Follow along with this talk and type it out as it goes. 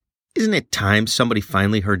Isn't it time somebody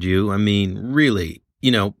finally heard you? I mean, really,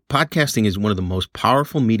 podcasting is one of the most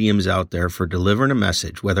powerful mediums out there for delivering a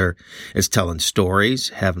message, whether it's telling stories,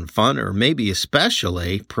 having fun, or maybe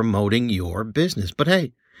especially promoting your business. But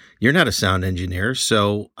hey, you're not a sound engineer,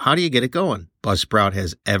 so how do you get it going? Buzzsprout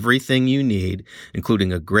has everything you need,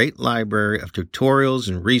 including a great library of tutorials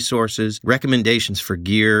and resources, recommendations for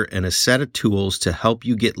gear, and a set of tools to help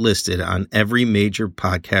you get listed on every major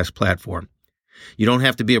podcast platform. You don't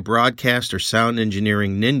have to be a broadcast or sound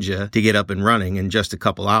engineering ninja to get up and running in just a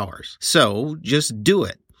couple hours. So just do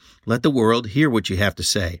it. Let the world hear what you have to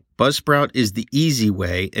say. Buzzsprout is the easy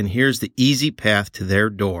way, and here's the easy path to their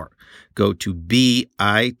door. Go to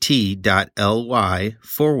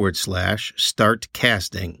bit.ly/start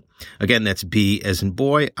casting. Again, that's B as in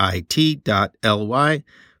boy, it.ly/start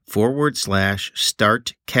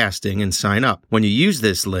casting and sign up. When you use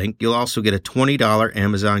this link, you'll also get a $20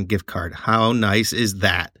 Amazon gift card. How nice is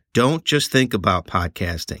that? Don't just think about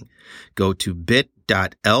podcasting. Go to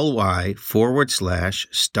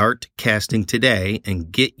bit.ly/start casting today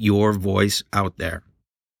and get your voice out there.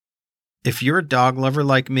 If you're a dog lover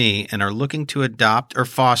like me and are looking to adopt or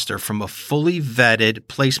foster from a fully vetted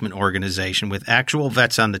placement organization with actual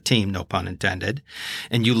vets on the team, no pun intended,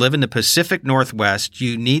 and you live in the Pacific Northwest,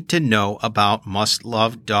 you need to know about Must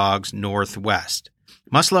Love Dogs Northwest.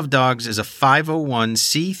 Must Love Dogs is a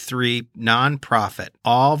 501c3 nonprofit,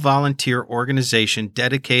 all-volunteer organization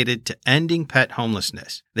dedicated to ending pet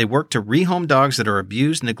homelessness. They work to rehome dogs that are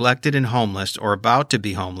abused, neglected, and homeless or about to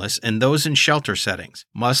be homeless, and those in shelter settings.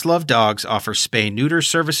 Must Love Dogs offers spay-neuter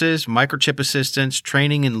services, microchip assistance,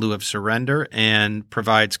 training in lieu of surrender, and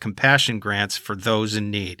provides compassion grants for those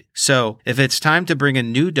in need. So, if it's time to bring a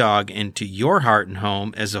new dog into your heart and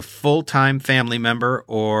home as a full-time family member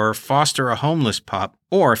or foster a homeless pup,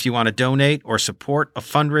 or if you want to donate or support a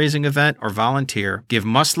fundraising event or volunteer, give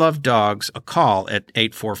Must Love Dogs a call at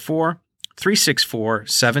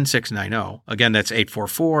 844-364-7690. Again, that's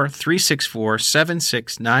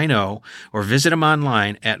 844-364-7690, or visit them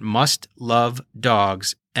online at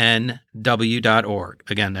mustlovedogsnw.org.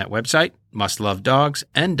 Again, that website,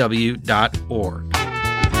 mustlovedogsnw.org.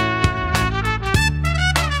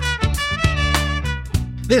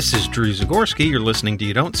 This is Drew Zagorski. You're listening to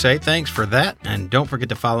You Don't Say. Thanks for that. And don't forget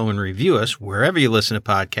to follow and review us wherever you listen to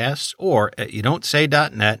podcasts or at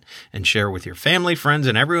youdon'tsay.net, and share with your family, friends,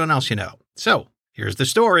 and everyone else you know. So, here's the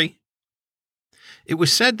story. It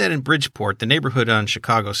was said that in Bridgeport, the neighborhood on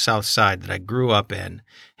Chicago's South Side that I grew up in,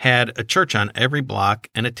 had a church on every block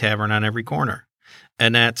and a tavern on every corner.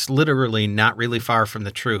 And that's literally not really far from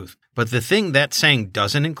the truth. But the thing that saying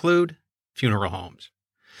doesn't include: funeral homes.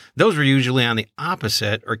 Those were usually on the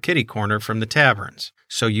opposite or kitty corner from the taverns,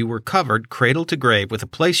 so you were covered cradle to grave with a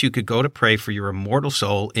place you could go to pray for your immortal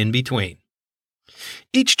soul in between.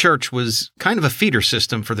 Each church was kind of a feeder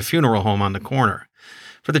system for the funeral home on the corner.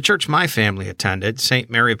 For the church my family attended, St.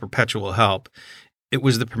 Mary of Perpetual Help, it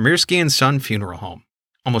was the Premierski and Son Funeral Home.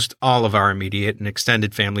 Almost all of our immediate and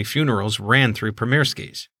extended family funerals ran through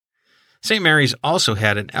Premierski's. St. Mary's also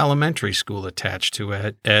had an elementary school attached to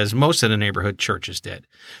it, as most of the neighborhood churches did.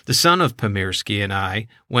 The son of Pomirski and I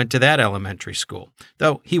went to that elementary school,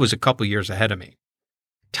 though he was a couple years ahead of me.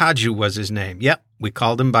 Tadju was his name. Yep, we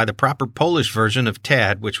called him by the proper Polish version of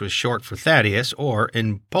Tad, which was short for Thaddeus, or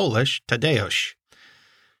in Polish, Tadeusz.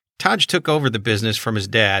 Taj took over the business from his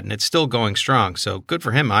dad, and it's still going strong, so good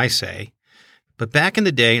for him, I say. But back in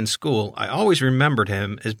the day in school, I always remembered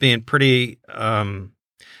him as being pretty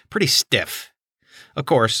stiff. Of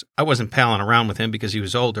course, I wasn't palling around with him because he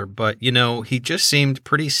was older, but, he just seemed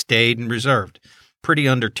pretty staid and reserved, pretty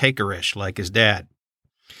Undertaker-ish like his dad.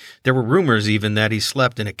 There were rumors even that he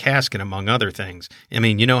slept in a casket, among other things. I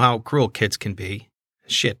mean, you know how cruel kids can be.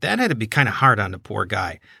 Shit, that had to be kind of hard on the poor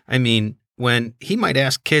guy. I mean, when he might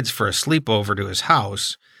ask kids for a sleepover to his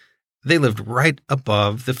house, they lived right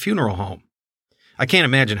above the funeral home. I can't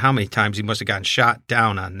imagine how many times he must have gotten shot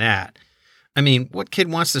down on that. I mean, what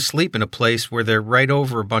kid wants to sleep in a place where they're right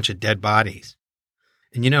over a bunch of dead bodies?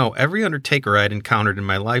 And every Undertaker I'd encountered in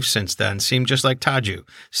my life since then seemed just like Tadju,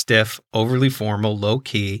 stiff, overly formal,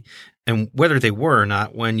 low-key, and whether they were or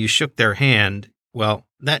not, when you shook their hand, well,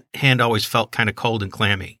 that hand always felt kind of cold and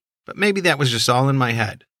clammy. But maybe that was just all in my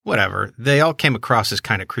head. Whatever, they all came across as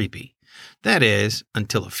kind of creepy. That is,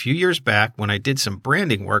 until a few years back when I did some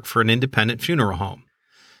branding work for an independent funeral home.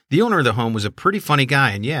 The owner of the home was a pretty funny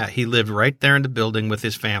guy, and yeah, he lived right there in the building with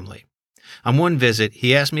his family. On one visit,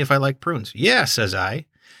 he asked me if I like prunes. Yeah, says I.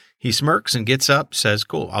 He smirks and gets up, says,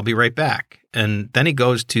 cool, I'll be right back. And then he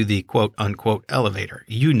goes to the quote-unquote elevator.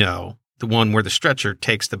 The one where the stretcher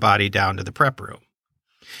takes the body down to the prep room.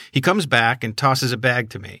 He comes back and tosses a bag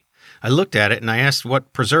to me. I looked at it and I asked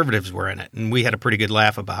what preservatives were in it, and we had a pretty good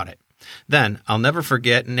laugh about it. Then, I'll never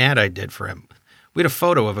forget an ad I did for him. We had a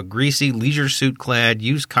photo of a greasy, leisure suit-clad,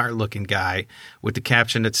 used car-looking guy with the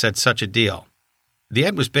caption that said, "Such a deal." The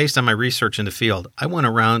ad was based on my research in the field. I went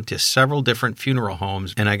around to several different funeral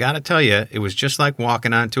homes, and I gotta tell you, it was just like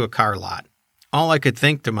walking onto a car lot. All I could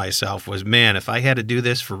think to myself was, man, if I had to do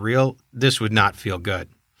this for real, this would not feel good.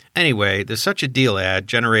 Anyway, the Such a Deal ad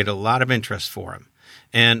generated a lot of interest for him.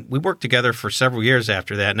 And we worked together for several years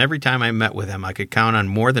after that, and every time I met with him, I could count on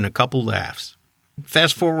more than a couple laughs.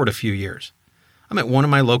 Fast forward a few years. I'm at one of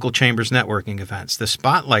my local Chambers networking events. The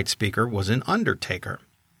spotlight speaker was an undertaker.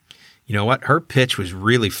 You know what? Her pitch was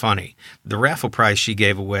really funny. The raffle prize she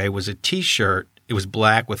gave away was a T-shirt. It was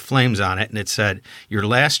black with flames on it, and it said, "Your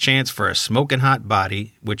last chance for a smoking hot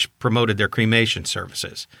body," which promoted their cremation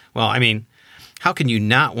services. Well, I mean, how can you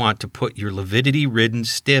not want to put your lividity-ridden,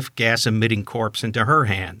 stiff, gas-emitting corpse into her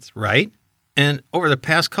hands, right? And over the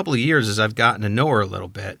past couple of years, as I've gotten to know her a little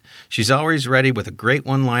bit, she's always ready with a great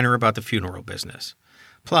one-liner about the funeral business.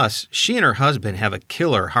 Plus, she and her husband have a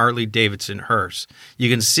killer Harley-Davidson hearse. You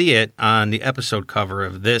can see it on the episode cover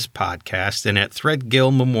of this podcast and at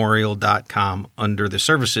threadgillmemorial.com under the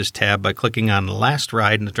Services tab by clicking on the last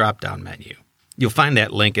ride in the drop-down menu. You'll find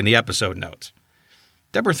that link in the episode notes.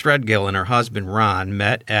 Deborah Threadgill and her husband Ron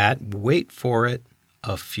met at, wait for it,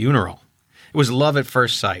 a funeral. It was love at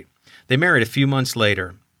first sight. They married a few months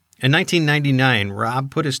later. In 1999,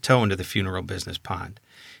 Rob put his toe into the funeral business pond.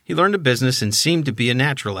 He learned the business and seemed to be a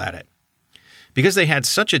natural at it. Because they had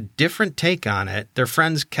such a different take on it, their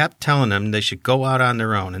friends kept telling them they should go out on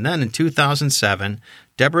their own. And then in 2007,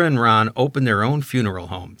 Deborah and Ron opened their own funeral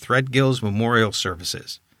home, Threadgill's Memorial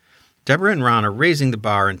Services. Deborah and Ron are raising the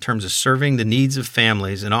bar in terms of serving the needs of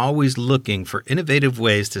families and always looking for innovative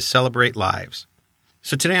ways to celebrate lives.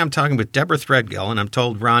 So today I'm talking with Deborah Threadgill, and I'm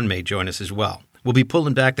told Ron may join us as well. We'll be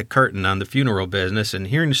pulling back the curtain on the funeral business and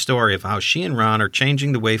hearing the story of how she and Ron are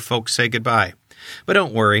changing the way folks say goodbye. But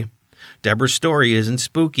don't worry, Deborah's story isn't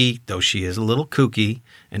spooky, though she is a little kooky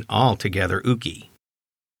and altogether ooky.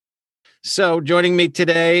 So joining me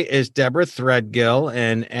today is Deborah Threadgill,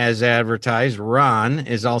 and as advertised, Ron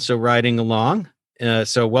is also riding along.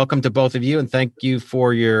 So welcome to both of you, and thank you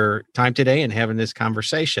for your time today and having this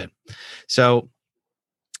conversation. So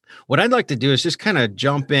what I'd like to do is just kind of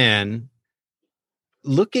jump in.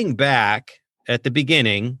 Looking back at the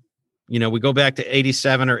beginning, we go back to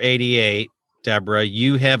 87 or 88, Deborah,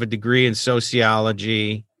 you have a degree in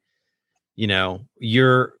sociology,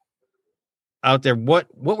 you're out there. What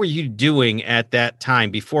were you doing at that time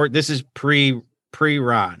before this is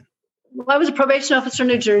pre-Ron? Well, I was a probation officer in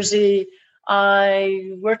New Jersey.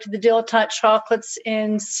 I worked at the Dilettante Chocolates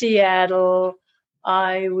in Seattle.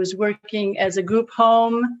 I was working as a group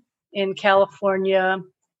home in California.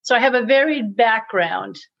 So I have a varied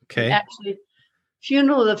background. Okay. Actually,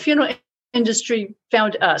 the funeral industry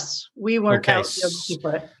found us. We weren't out there looking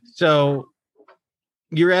for it. So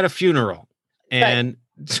you're at a funeral, and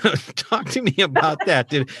so talk to me about that.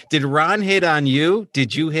 Did Ron hit on you?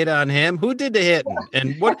 Did you hit on him? Who did the hitting?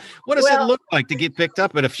 And what does it look like to get picked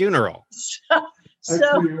up at a funeral?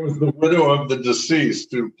 Actually, it was the widow of the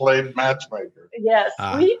deceased who played matchmaker. Yes,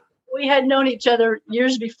 we had known each other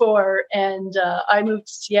years before, and I moved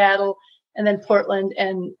to Seattle and then Portland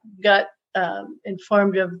and got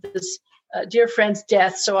informed of this dear friend's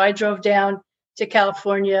death. So I drove down to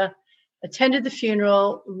California, attended the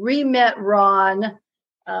funeral, re-met Ron.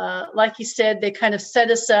 Like he said, they kind of set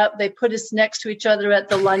us up. They put us next to each other at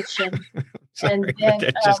the luncheon. Sorry, and then,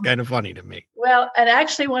 that's just kind of funny to me. Well, and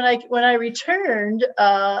actually, when I returned,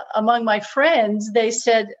 among my friends, they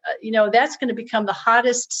said, that's going to become the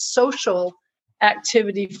hottest social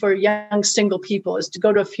activity for young single people is to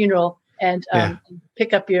go to a funeral and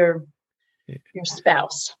pick up your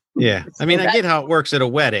spouse. Yeah, I mean, I get how it works at a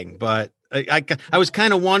wedding, but I was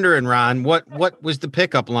kind of wondering, Ron, what was the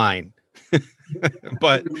pickup line?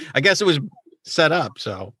 But I guess it was set up,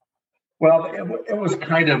 so. Well, it was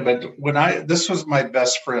kind of, but this was my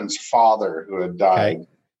best friend's father who had died.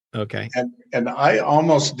 Okay. And I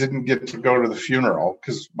almost didn't get to go to the funeral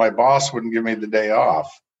because my boss wouldn't give me the day off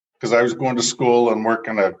because I was going to school and work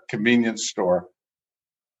in a convenience store.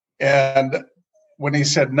 And when he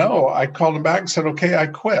said no, I called him back and said, okay, I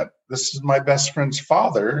quit. This is my best friend's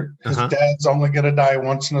father. His dad's only going to die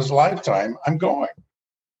once in his lifetime. I'm going.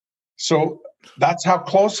 So that's how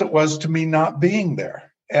close it was to me not being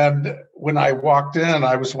there. And when I walked in,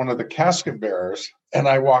 I was one of the casket bearers. And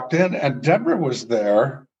I walked in and Deborah was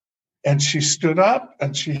there and she stood up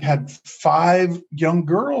and she had 5 young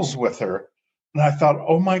girls with her. And I thought,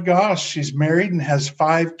 oh my gosh, she's married and has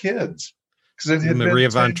 5 kids. because it had Maria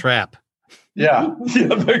been von Trapp. Yeah,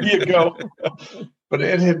 there you go. But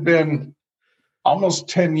it had been almost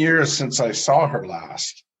 10 years since I saw her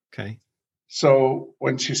last. Okay. So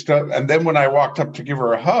when she stood, and then when I walked up to give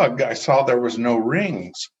her a hug, I saw there was no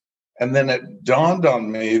rings. And then it dawned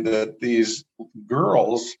on me that these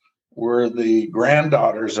girls were the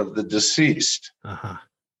granddaughters of the deceased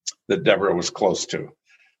that Deborah was close to.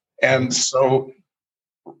 And so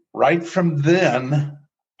right from then,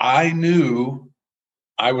 I knew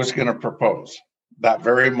I was going to propose that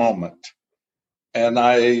very moment. And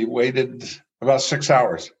I waited about 6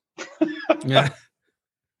 hours. Yeah.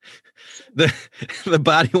 The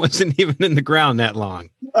body wasn't even in the ground that long.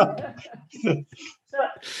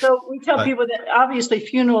 So we tell people that obviously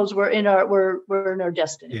funerals were in our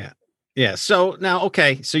destiny. Yeah. Yeah. So now,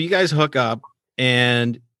 okay. So you guys hook up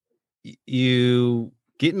and you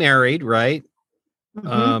get married, right?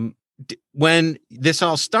 Mm-hmm. When this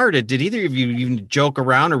all started, did either of you even joke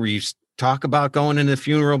around, or were you talk about going into the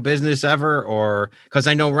funeral business ever? Or because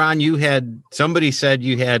I know, Ron, somebody said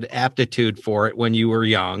you had aptitude for it when you were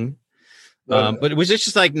young, but it was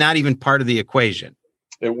just like not even part of the equation.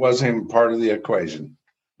 It wasn't even part of the equation.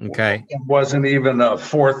 Okay. It wasn't even a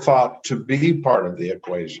forethought to be part of the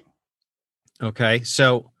equation. Okay.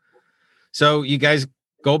 So you guys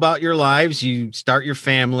go about your lives, you start your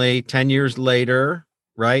family 10 years later,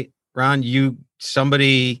 right? Ron,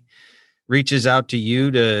 somebody reaches out to you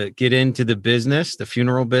to get into the business, the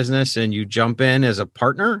funeral business, and you jump in as a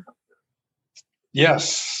partner?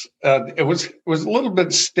 Yes. It was a little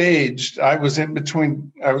bit staged. I was in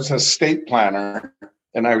between. I was a estate planner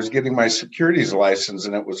and I was getting my securities license,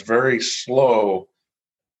 and it was very slow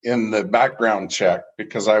in the background check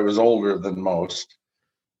because I was older than most.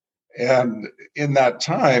 And in that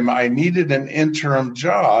time, I needed an interim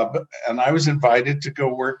job, and I was invited to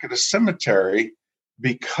go work at a cemetery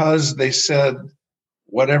because they said,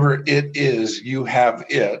 whatever it is, you have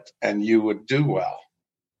it and you would do well.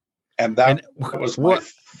 And that was my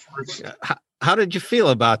first. How did you feel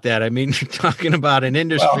about that? I mean, you're talking about an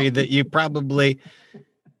industry that you probably,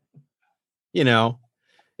 it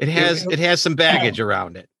has some baggage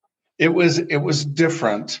around it. It was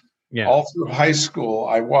different. Yeah. All through high school,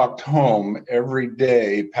 I walked home every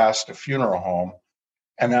day past a funeral home,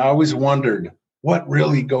 and I always wondered what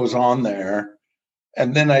really goes on there.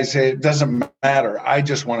 And then I say, it doesn't matter. I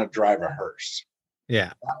just want to drive a hearse.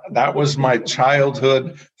 Yeah. That was my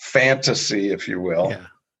childhood fantasy, if you will. Yeah.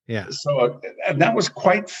 Yeah. So, and that was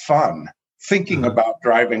quite fun, thinking about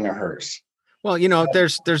driving a hearse. Well,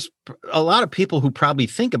 there's a lot of people who probably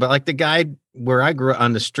think about, like the guy where I grew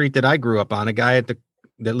on the street that I grew up on, a guy that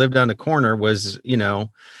lived on the corner was,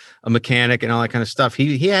 a mechanic and all that kind of stuff.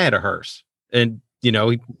 He had a hearse, and,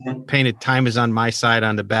 he painted "Time Is on My Side"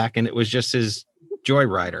 on the back, and it was just his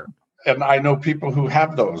joyrider. And I know people who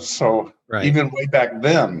have those. So even way back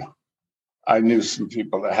then, I knew some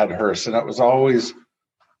people that had hearse, and it was always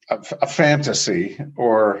a fantasy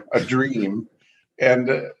or a dream.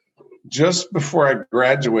 And just before I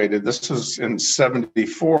graduated, this was in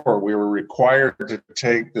 1974, we were required to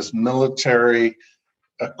take this military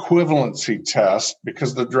equivalency test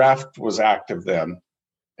because the draft was active then.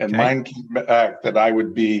 And mine came back that I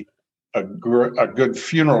would be a good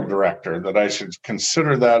funeral director, that I should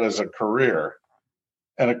consider that as a career.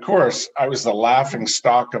 And of course, I was the laughing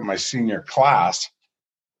stock of my senior class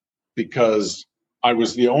because I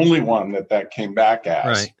was the only one that came back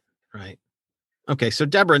as. Right. Okay, so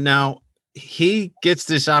Deborah, now he gets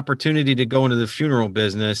this opportunity to go into the funeral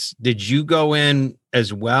business. Did you go in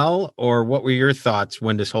as well, or what were your thoughts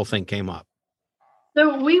when this whole thing came up?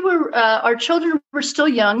 So we were, our children were still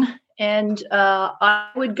young, and I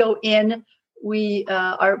would go in.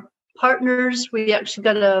 Our partners, we actually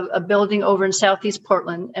got a building over in Southeast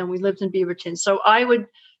Portland, and we lived in Beaverton. So I would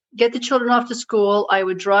get the children off to school. I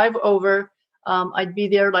would drive over. I'd be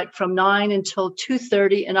there like from 9 until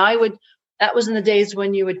 2:30, and that was in the days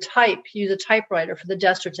when you would use a typewriter for the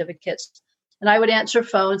death certificates. And I would answer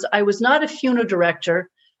phones. I was not a funeral director.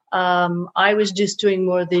 I was just doing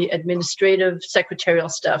more of the administrative secretarial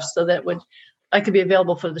stuff so that I could be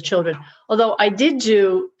available for the children. Although I did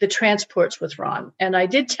do the transports with Ron, and I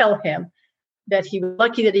did tell him that he was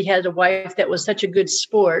lucky that he had a wife that was such a good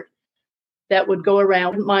sport that would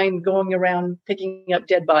wouldn't mind going around picking up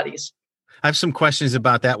dead bodies. I have some questions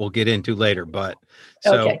about that we'll get into later, but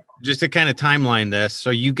just to kind of timeline this. So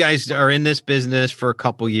you guys are in this business for a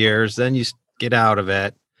couple years, then you get out of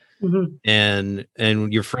it. Mm-hmm.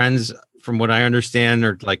 And your friends, from what I understand,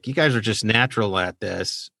 are like, you guys are just natural at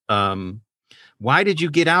this. Why did you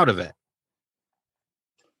get out of it?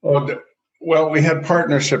 Well, we had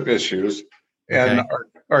partnership issues, and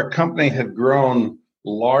our company had grown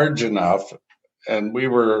large enough, and we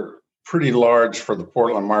were pretty large for the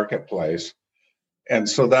Portland marketplace. And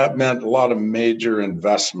so that meant a lot of major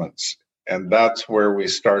investments. And that's where we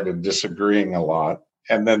started disagreeing a lot.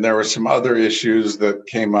 And then there were some other issues that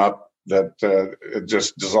came up that it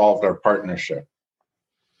just dissolved our partnership.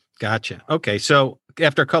 Gotcha. Okay. So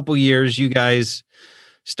after a couple years, you guys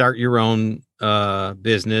start your own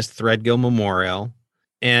business, Threadgill Memorial.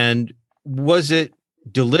 And was it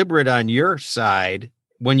deliberate on your side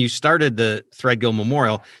when you started the Threadgill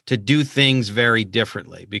Memorial to do things very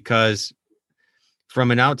differently? Because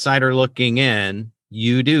from an outsider looking in,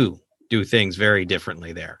 you do things very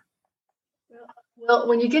differently there. Well,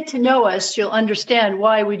 when you get to know us, you'll understand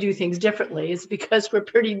why we do things differently. It's because we're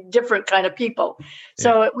pretty different kind of people.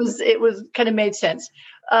 So it was kind of made sense.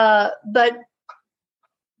 But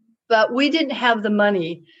we didn't have the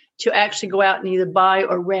money to actually go out and either buy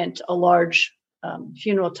or rent a large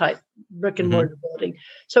funeral type brick and mortar building.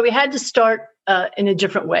 So we had to start in a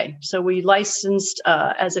different way. So we licensed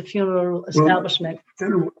as a funeral establishment.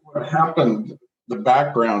 What happened, the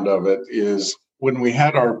background of it is when we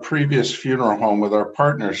had our previous funeral home with our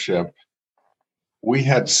partnership, we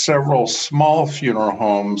had several small funeral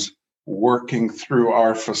homes working through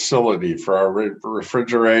our facility for our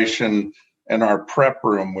refrigeration and our prep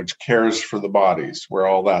room, which cares for the bodies, where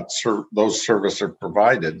all that those services are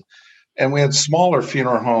provided. And we had smaller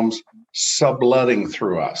funeral homes subletting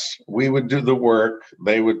through us. We would do the work,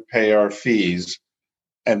 they would pay our fees,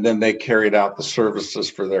 and then they carried out the services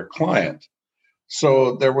for their client.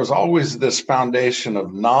 So there was always this foundation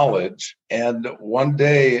of knowledge. And one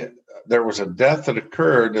day there was a death that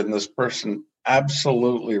occurred, and this person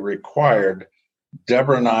absolutely required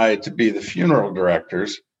Deborah and I to be the funeral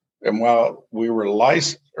directors. And while we were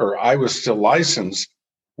licensed, or I was still licensed,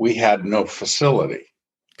 we had no facility.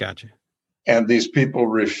 Gotcha. And these people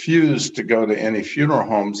refused to go to any funeral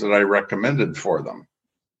homes that I recommended for them.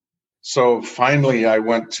 So finally, I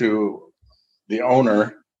went to the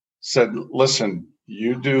owner, said, listen,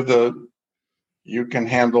 you can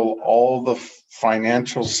handle all the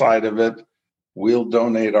financial side of it. We'll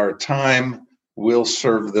donate our time. We'll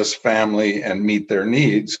serve this family and meet their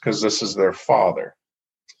needs because this is their father.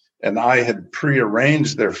 And I had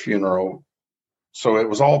prearranged their funeral, so it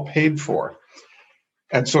was all paid for.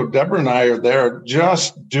 And so Deborah and I are there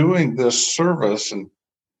just doing this service and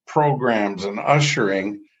programs and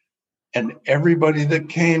ushering. And everybody that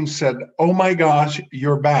came said, oh my gosh,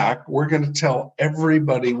 you're back. We're going to tell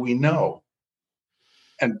everybody we know.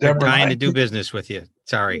 And Deborah, they're dying to do business with you.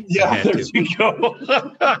 Sorry. Yeah, there you go.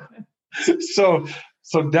 So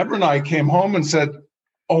Deborah and I came home and said,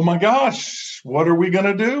 oh my gosh, what are we going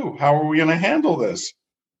to do? How are we going to handle this?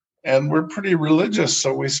 And we're pretty religious,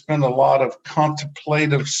 so we spend a lot of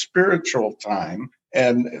contemplative spiritual time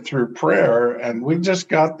and through prayer. And we just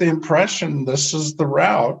got the impression this is the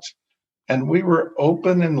route. And we were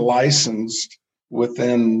open and licensed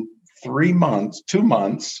within 2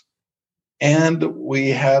 months. And we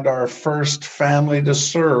had our first family to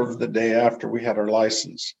serve the day after we had our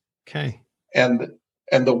license. Okay. And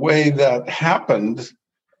the way that happened,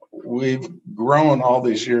 we've grown all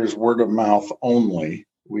these years word of mouth only.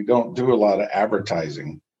 We don't do a lot of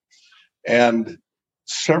advertising. And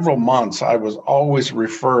several months, I was always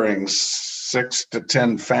referring 6 to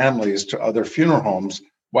 10 families to other funeral homes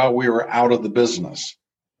while we were out of the business.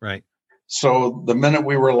 Right. So the minute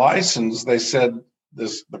we were licensed, they said,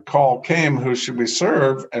 the call came, who should we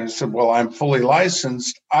serve? And I said, well, I'm fully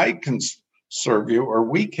licensed. I can serve you, or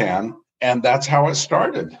we can. And that's how it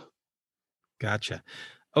started. Gotcha.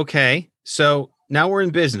 Okay. So now we're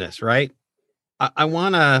in business, right? I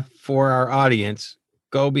want to, for our audience,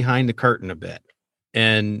 go behind the curtain a bit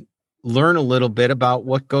and learn a little bit about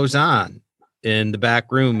what goes on in the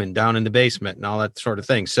back room and down in the basement and all that sort of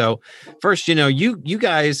thing. So first, you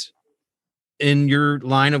guys in your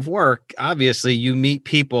line of work, obviously you meet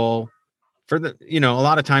people for a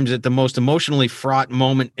lot of times at the most emotionally fraught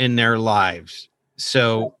moment in their lives.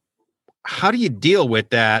 So how do you deal with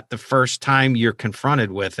that the first time you're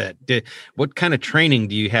confronted with it? What kind of training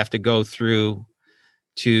do you have to go through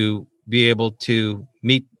to be able to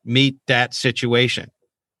meet that situation?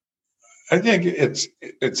 I think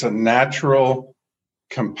it's a natural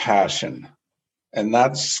compassion. And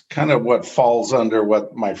that's kind of what falls under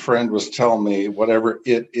what my friend was telling me. Whatever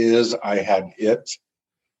it is, I had it.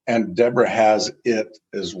 And Deborah has it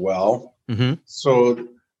as well. Mm-hmm. So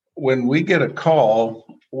when we get a call,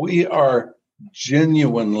 we are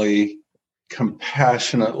genuinely,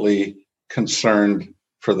 compassionately concerned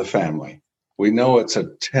for the family. We know it's a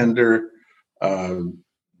tender,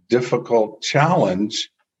 difficult challenge,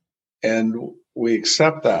 and we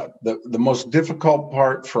accept that. The most difficult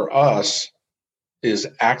part for us is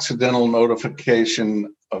accidental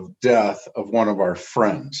notification of death of one of our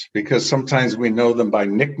friends, because sometimes we know them by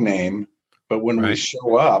nickname, but when we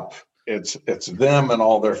show up, it's them and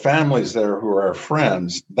all their families there who are our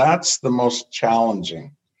friends. That's the most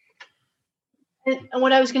challenging. And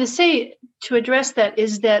what I was going to say to address that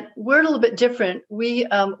is that we're a little bit different. We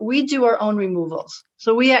do our own removals.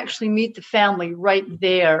 So we actually meet the family right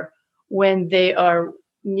there when they are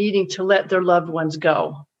needing to let their loved ones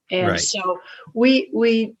go. And so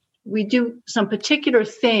we do some particular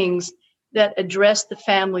things that address the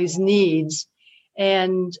family's needs.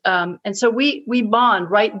 And so we bond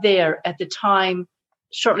right there at the time,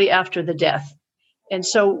 shortly after the death. And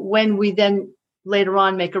so when we then later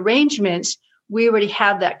on make arrangements, we already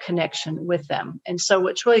have that connection with them. And so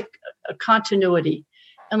it's really a continuity.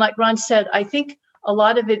 And like Ron said, I think a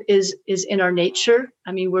lot of it is in our nature.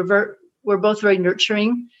 I mean, we're both very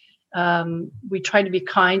nurturing. We try to be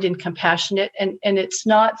kind and compassionate, and it's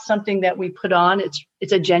not something that we put on.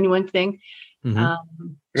 It's a genuine thing. Mm-hmm.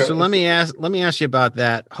 So let me ask you about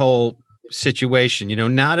that whole situation.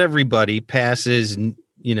 Not everybody passes,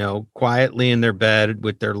 quietly in their bed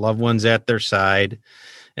with their loved ones at their side.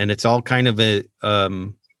 And it's all kind of as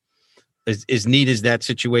neat as that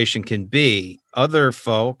situation can be. Other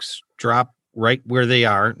folks drop right where they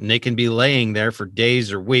are, and they can be laying there for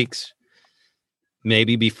days or weeks,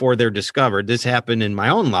 maybe before they're discovered. This happened in my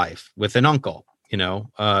own life with an uncle.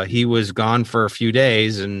 He was gone for a few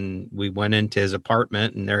days, and we went into his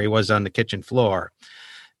apartment, and there he was on the kitchen floor.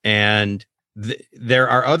 And there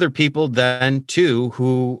are other people then too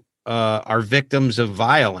who are victims of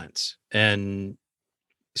violence. And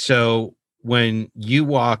so when you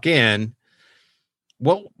walk in,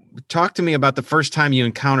 talk to me about the first time you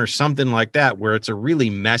encounter something like that, where it's a really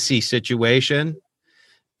messy situation,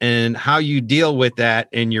 and how you deal with that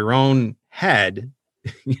in your own head,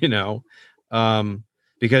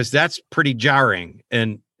 because that's pretty jarring.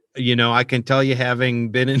 And, I can tell you,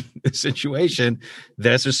 having been in a situation,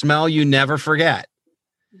 that's a smell you never forget.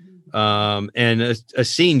 And a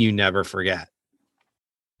scene you never forget.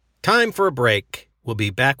 Time for a break. We'll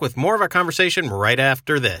be back with more of our conversation right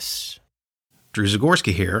after this. Drew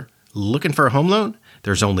Zagorski here. Looking for a home loan?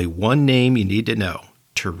 There's only one name you need to know.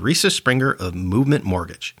 Teresa Springer of Movement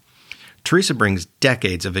Mortgage. Teresa brings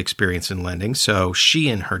decades of experience in lending, so she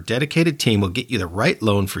and her dedicated team will get you the right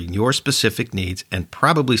loan for your specific needs and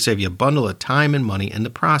probably save you a bundle of time and money in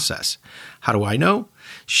the process. How do I know?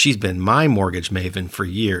 She's been my mortgage maven for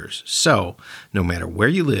years. So, no matter where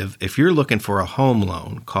you live, if you're looking for a home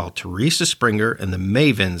loan, call Teresa Springer and the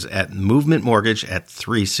Mavens at Movement Mortgage at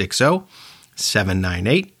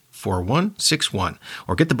 360-798-4161,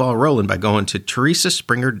 or get the ball rolling by going to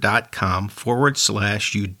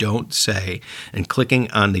teresaspringer.com/you don't say and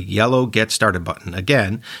clicking on the yellow Get Started button.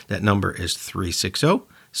 Again, that number is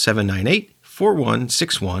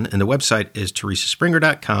 360-798-4161, and the website is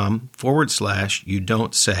teresaspringer.com/you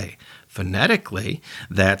don't say. Phonetically,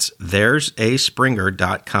 that's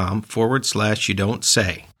there'saspringer.com/you don't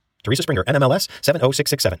say. Teresa Springer, NMLS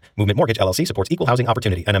 70667. Movement Mortgage, LLC supports equal housing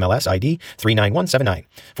opportunity. NMLS ID 39179.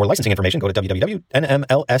 For licensing information, go to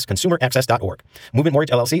www.nmlsconsumeraccess.org. Movement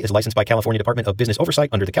Mortgage, LLC is licensed by California Department of Business Oversight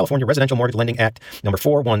under the California Residential Mortgage Lending Act, number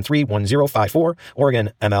 4131054,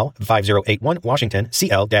 Oregon ML 5081, Washington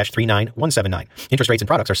CL-39179. Interest rates and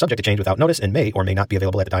products are subject to change without notice and may or may not be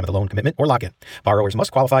available at the time of the loan commitment or lock-in. Borrowers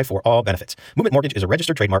must qualify for all benefits. Movement Mortgage is a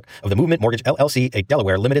registered trademark of the Movement Mortgage, LLC, a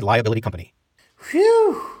Delaware limited liability company.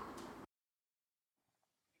 Phew.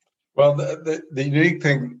 Well, the unique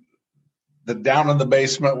thing, the down in the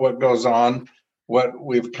basement, what goes on, what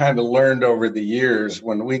we've kind of learned over the years,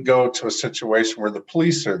 when we go to a situation where the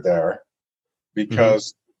police are there,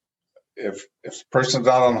 because if a person's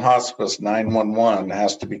out on hospice, 911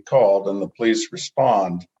 has to be called and the police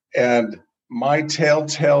respond. And my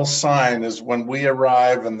telltale sign is when we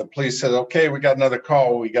arrive and the police said, okay, we got another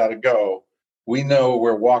call, we got to go. We know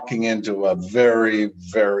we're walking into a very,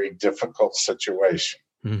 very difficult situation.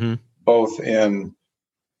 Both in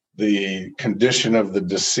the condition of the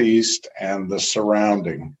deceased and the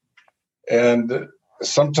surrounding. And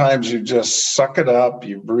sometimes you just suck it up,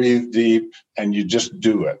 you breathe deep, and you just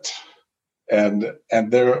do it. And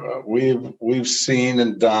there we've seen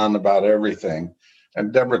and done about everything.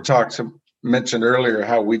 And Deborah mentioned earlier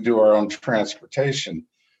how we do our own transportation.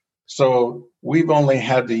 So we've only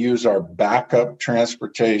had to use our backup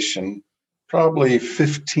transportation probably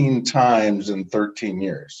 15 times in 13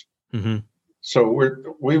 years. So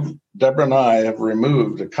Deborah and I have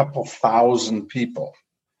removed a couple thousand people.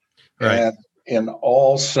 Right. And in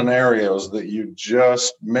all scenarios that you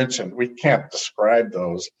just mentioned. We can't describe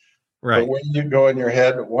those. Right. But when you go in your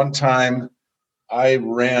head, one time I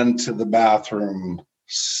ran to the bathroom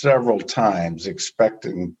several times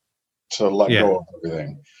expecting to let go of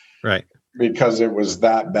everything. Right. Because it was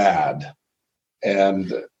that bad.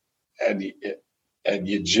 And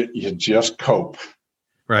you just cope.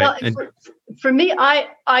 Right. Well, And for me,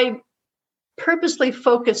 I purposely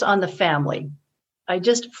focus on the family. I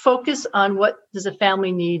just focus on what does a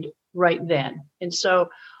family need right then. And so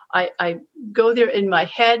I go there in my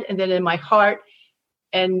head and then in my heart.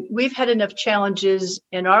 And we've had enough challenges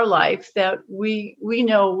in our life that we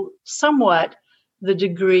know somewhat the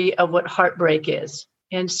degree of what heartbreak is.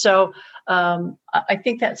 And so I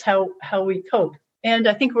think that's how we cope. And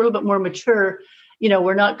I think we're a little bit more mature.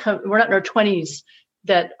 We're not in our 20s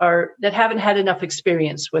that haven't had enough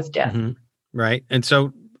experience with death. Mm-hmm. Right. And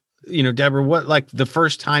so, Deborah, what, like the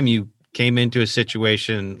first time you came into a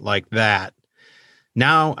situation like that,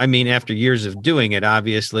 now, I mean, after years of doing it,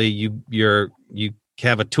 obviously you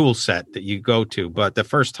have a tool set that you go to, but the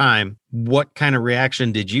first time, what kind of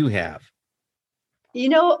reaction did you have?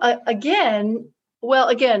 We're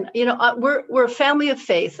a family of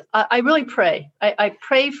faith. I really pray. I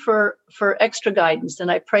pray for extra guidance,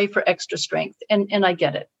 and I pray for extra strength, and I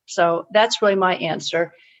get it. So that's really my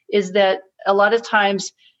answer, is that a lot of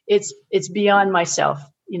times it's beyond myself.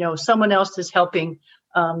 Someone else is helping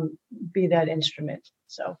be that instrument.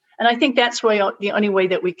 So, and I think that's really the only way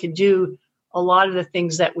that we could do a lot of the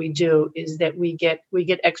things that we do, is that we get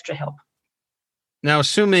extra help. Now,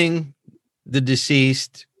 assuming the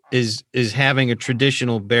deceased is having a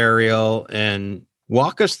traditional burial, and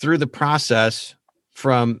walk us through the process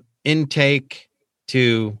from intake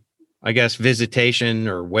to, I guess, visitation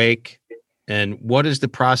or wake. And what is the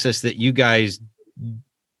process that you guys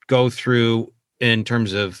go through in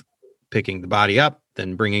terms of picking the body up,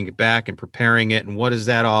 then bringing it back and preparing it? And what does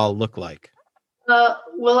that all look like?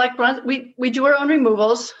 We do our own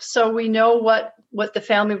removals, so we know what the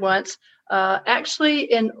family wants.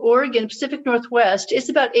 Actually, in Oregon, Pacific Northwest, it's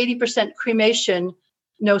about 80% cremation,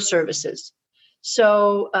 no services.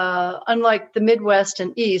 So unlike the Midwest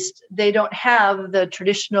and East, they don't have the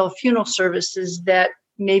traditional funeral services that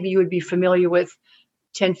maybe you would be familiar with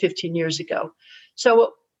 10, 15 years ago.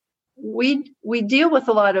 So we do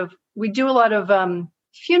a lot of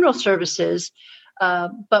funeral services,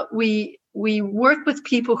 but we work with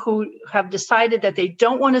people who have decided that they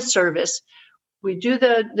don't want a service. We do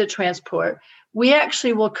the transport. We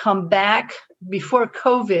actually will come back. Before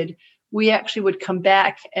COVID, we actually would come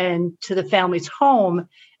back and to the family's home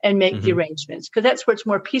and make the arrangements, because that's where it's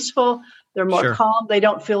more peaceful. They're more calm. They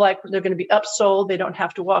don't feel like they're going to be upsold. They don't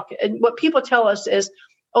have to walk. And what people tell us is,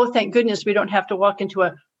 oh, thank goodness we don't have to walk into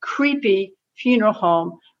a creepy funeral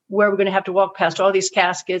home where we're going to have to walk past all these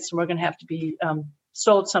caskets and we're going to have to be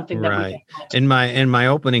sold something that we don't want. In my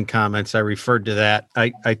opening comments, I referred to that.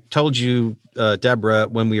 I told you, Deborah,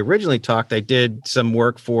 when we originally talked, I did some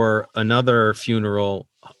work for another funeral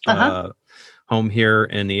home here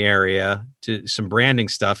in the area, to some branding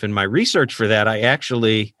stuff. In my research for that, I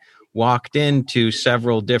actually walked into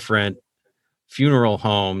several different funeral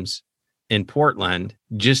homes in Portland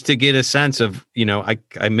just to get a sense of,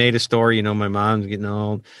 I made a story, my mom's getting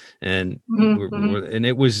old, and and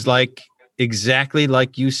it was like exactly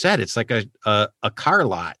like you said. It's like a car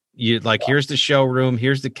lot. Here's the showroom,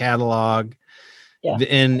 here's the catalog. Yeah.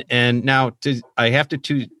 And now I have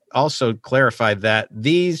to also clarify that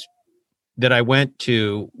these that I went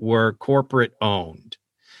to were corporate owned,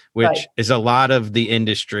 which is a lot of the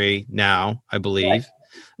industry now, I believe.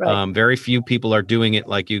 Right. Very few people are doing it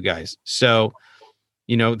like you guys. So,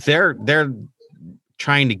 they're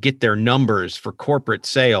trying to get their numbers for corporate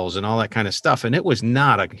sales and all that kind of stuff. And it was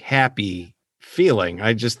not a happy feeling.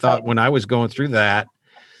 I just thought when I was going through that,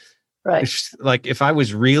 like if I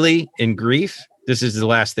was really in grief, this is the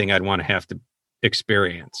last thing I'd want to have to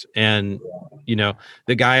experience. And,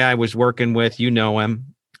 the guy I was working with,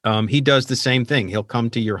 him, he does the same thing. He'll come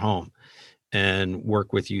to your home and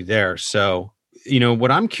work with you there. So,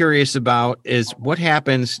 what I'm curious about is what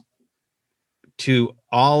happens to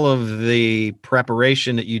all of the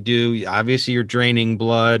preparation that you do. Obviously, you're draining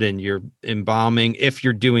blood and you're embalming, if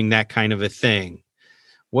you're doing that kind of a thing.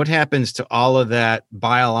 What happens to all of that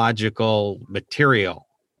biological material?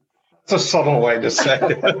 That's a subtle way to say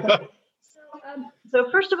it. So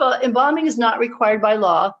first of all, embalming is not required by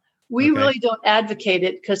law. We really don't advocate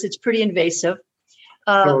it because it's pretty invasive.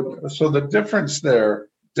 So the difference there,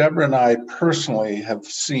 Deborah and I personally have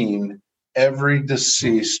seen every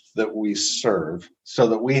deceased that we serve, so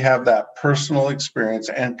that we have that personal experience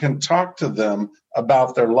and can talk to them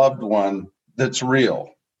about their loved one that's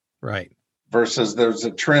real. Right. Versus there's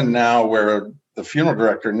a trend now where the funeral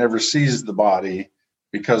director never sees the body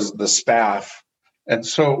because the staff. And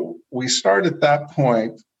so we start at that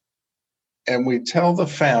point and we tell the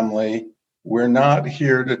family, we're not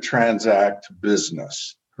here to transact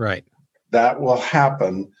business. Right. That will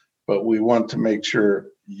happen, but we want to make sure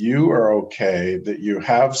you are okay, that you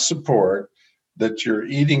have support, that you're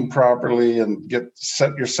eating properly and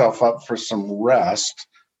set yourself up for some rest.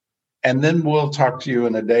 And then we'll talk to you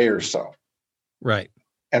in a day or so. Right.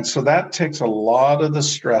 And so that takes a lot of the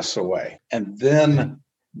stress away. And then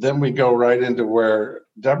we go right into where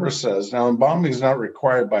Deborah says, now embalming is not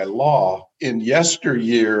required by law. In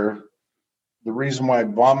yesteryear, the reason why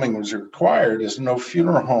embalming was required is no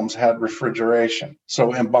funeral homes had refrigeration.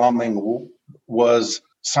 So embalming was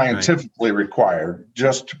scientifically required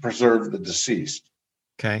just to preserve the deceased.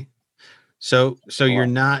 Okay. So you're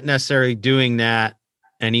not necessarily doing that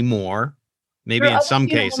anymore, maybe in some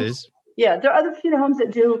cases. Yeah, there are other funeral homes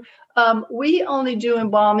that do. We only do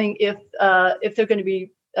embalming if they're going to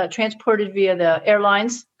be transported via the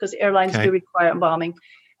airlines, because airlines do require embalming.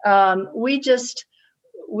 We just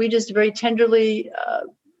very tenderly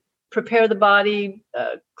prepare the body,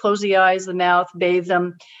 close the eyes, the mouth, bathe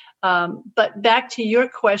them. But back to your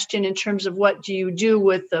question in terms of what do you do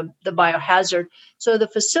with the biohazard. So the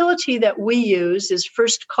facility that we use is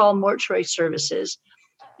First Call Mortuary Services,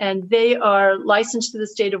 and they are licensed to the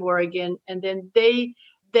state of Oregon. And then they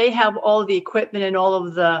have all of the equipment and all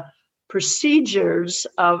of the procedures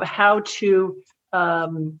of how to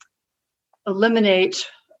eliminate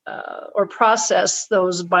or process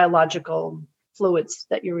those biological fluids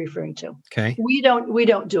that you're referring to. Okay. We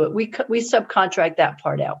don't do it. We subcontract that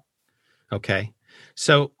part out. Okay.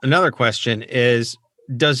 So another question is,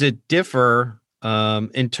 does it differ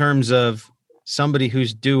in terms of somebody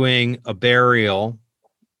who's doing a burial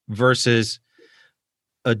versus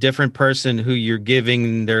a different person who you're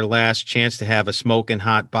giving their last chance to have a smoking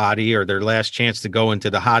hot body or their last chance to go into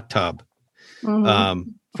the hot tub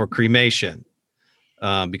for cremation?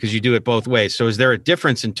 Because you do it both ways. So is there a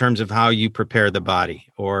difference in terms of how you prepare the body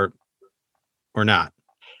or not?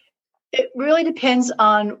 It really depends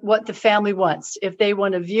on what the family wants. If they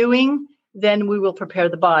want a viewing, then we will prepare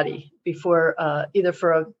the body before either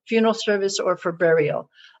for a funeral service or for burial.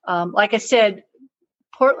 Like I said,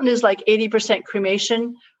 Portland is like 80%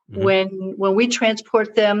 cremation. Mm-hmm. When we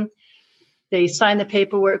transport them, they sign the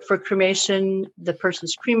paperwork for cremation. The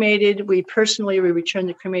person's cremated. We return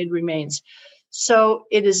the cremated remains. So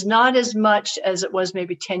it is not as much as it was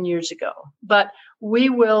maybe 10 years ago, but we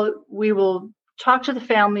will talk to the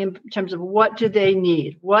family in terms of what do they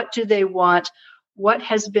need? What do they want? What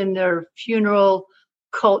has been their funeral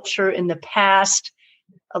culture in the past?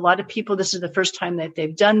 A lot of people, this is the first time that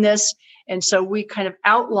they've done this. And so we kind of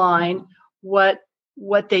outline what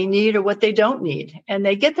they need or what they don't need. And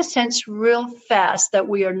they get the sense real fast that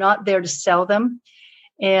we are not there to sell them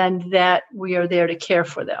and that we are there to care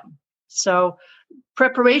for them. So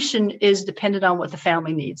preparation is dependent on what the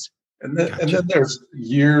family needs. And then there's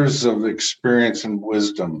years of experience and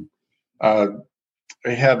wisdom.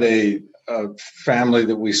 We had a family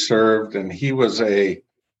that we served, and he was a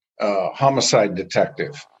homicide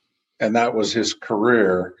detective, and that was his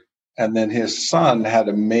career. And then his son had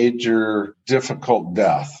a major difficult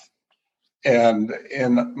death. And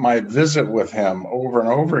in my visit with him over and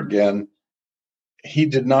over again, he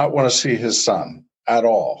did not want to see his son at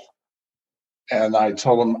all. And I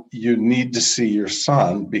told him, you need to see your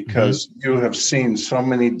son because you have seen so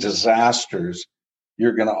many disasters.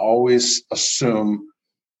 You're going to always assume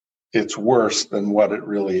it's worse than what it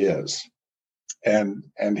really is. And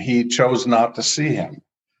he chose not to see him.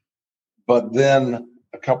 But then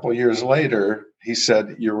a couple of years later, he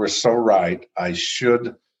said, you were so right. I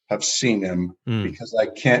should have seen him because I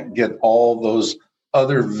can't get all those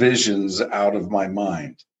other visions out of my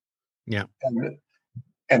mind. Yeah.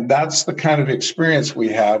 And that's the kind of experience we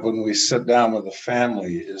have when we sit down with a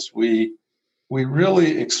family is we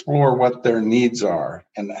really explore what their needs are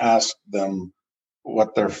and ask them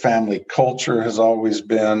what their family culture has always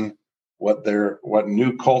been, what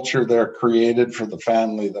new culture they're created for the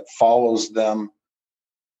family that follows them.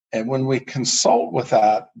 And when we consult with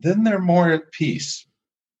that, then they're more at peace.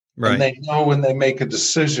 Right. And they know when they make a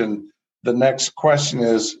decision, the next question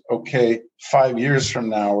is, okay, 5 years from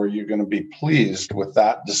now, are you going to be pleased with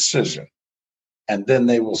that decision? And then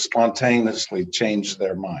they will spontaneously change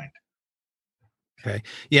their mind. Okay.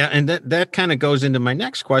 Yeah. And that kind of goes into my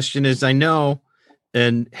next question is I know,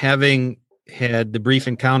 and having had the brief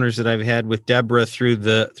encounters that I've had with Deborah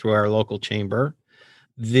through our local chamber,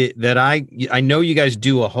 that I know you guys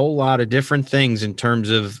do a whole lot of different things in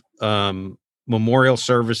terms of memorial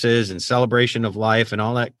services and celebration of life and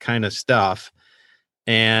all that kind of stuff.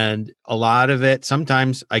 And a lot of it,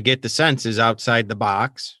 sometimes I get the sense, is outside the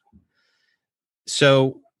box.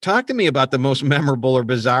 So talk to me about the most memorable or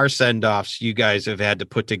bizarre send-offs you guys have had to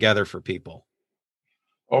put together for people.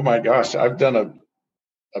 Oh my gosh, I've done a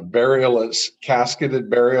casketed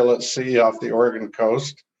burial at sea off the Oregon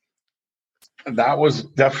coast. And that was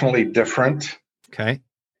definitely different. Okay.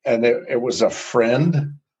 And it was a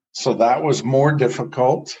friend. So that was more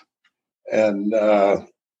difficult. And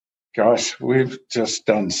gosh, we've just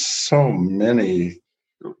done so many.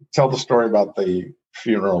 Tell the story about the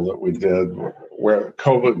funeral that we did where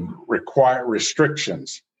COVID required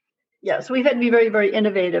restrictions. Yes, we've had to be very, very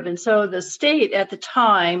innovative. And so the state at the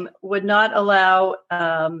time would not allow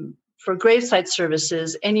for graveside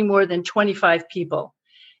services any more than 25 people.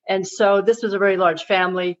 And so this was a very large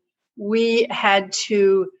family. We had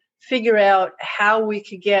to figure out how we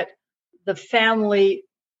could get the family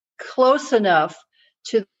close enough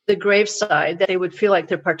to the graveside that they would feel like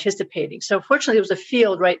they're participating. So fortunately, there was a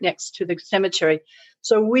field right next to the cemetery.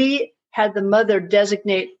 So we had the mother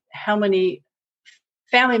designate how many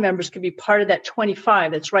family members could be part of that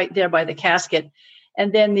 25 that's right there by the casket.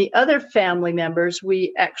 And then the other family members,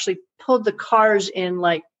 we actually pulled the cars in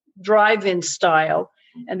like drive-in style.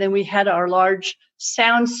 And then we had our large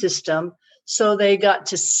sound system so they got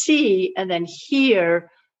to see and then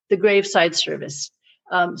hear the graveside service.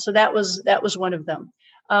 So that was one of them.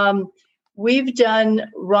 Ron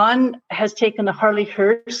has taken the Harley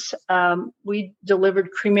hearse. We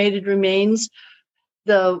delivered cremated remains.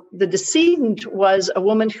 The decedent was a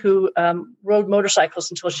woman who rode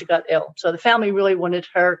motorcycles until she got ill. So the family really wanted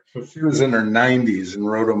her. So she was in her 90s and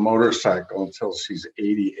rode a motorcycle until she's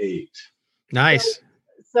 88. Nice.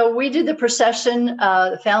 So we did the procession.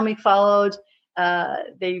 The family followed.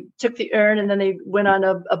 They took the urn and then they went on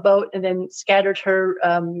a boat and then scattered her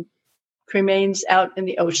cremains out in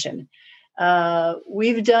the ocean.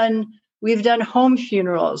 We've done home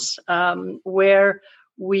funerals where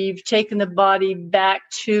we've taken the body back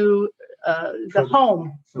to the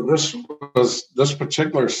home. So this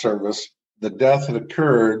particular service, the death had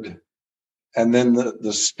occurred, and then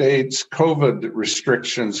the state's COVID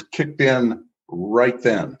restrictions kicked in right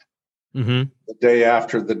then, the day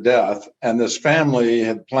after the death. And this family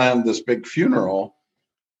had planned this big funeral,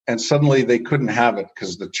 and suddenly they couldn't have it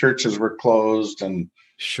because the churches were closed. And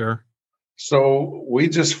sure. So we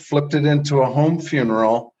just flipped it into a home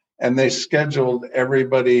funeral, and they scheduled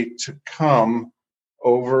everybody to come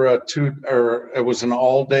over it was an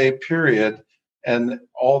all-day period, and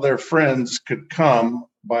all their friends could come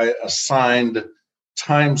by assigned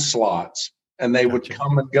time slots, and they would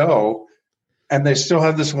come and go, and they still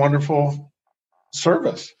have this wonderful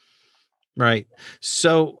service. Right.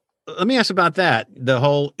 So let me ask about that. The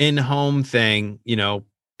whole in-home thing,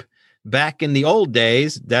 back in the old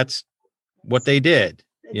days, that's what they did,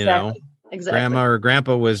 Exactly. Grandma or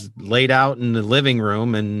grandpa was laid out in the living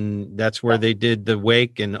room, and that's where they did the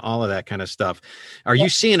wake and all of that kind of stuff. Are you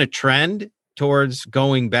seeing a trend towards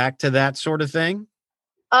going back to that sort of thing?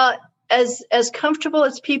 As comfortable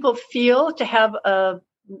as people feel to have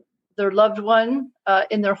their loved one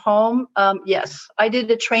in their home, yes. I did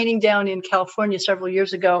a training down in California several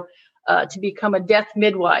years ago to become a death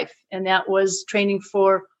midwife, and that was training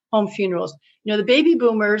for home funerals. The baby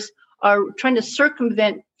boomers are trying to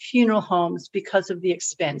circumvent funeral homes because of the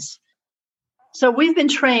expense. So we've been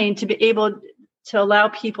trained to be able to allow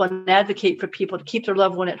people and advocate for people to keep their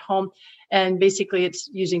loved one at home. And basically it's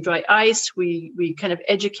using dry ice. We kind of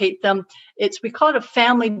educate them. We call it a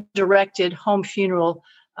family directed home funeral,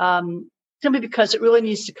 simply because it really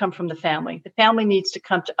needs to come from the family. The family needs to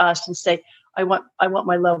come to us and say, I want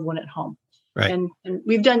my loved one at home. Right. And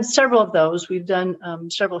we've done several of those. We've done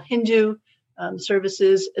several Hindu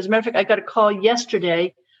services. As a matter of fact, I got a call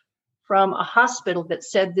yesterday from a hospital that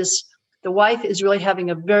said the wife is really having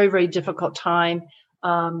a very, very difficult time.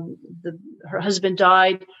 Her husband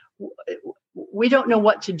died. We don't know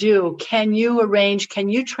what to do. Can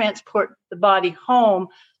you transport the body home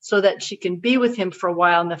so that she can be with him for a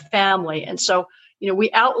while in the family? And so,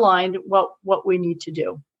 we outlined what we need to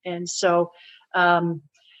do. And so,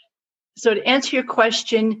 so to answer your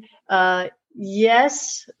question,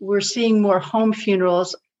 yes, we're seeing more home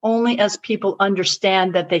funerals only as people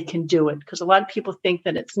understand that they can do it. Because a lot of people think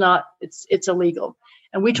that it's illegal.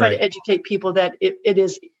 And we try to educate people that it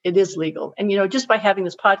is legal. And, just by having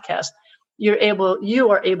this podcast, you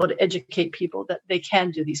are able to educate people that they can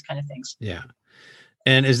do these kind of things. Yeah.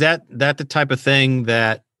 And is that the type of thing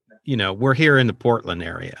that, we're here in the Portland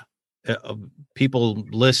area, people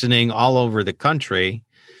listening all over the country,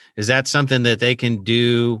 is that something that they can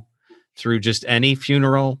do through just any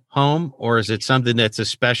funeral home, or is it something that's a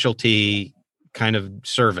specialty kind of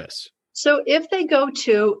service? So if they go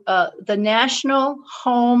to the National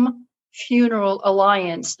Home Funeral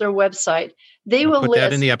Alliance, their website, they will put list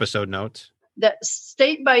that in the episode notes. That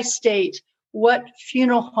state by state what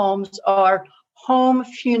funeral homes are home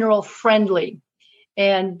funeral friendly,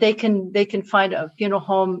 and they can find a funeral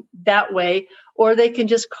home that way, or they can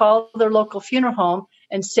just call their local funeral home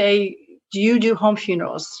and say, "Do you do home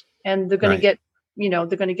funerals?" And they're going to get they're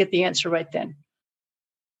going to get the answer right then.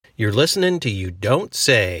 You're listening to You Don't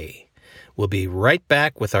Say. We'll be right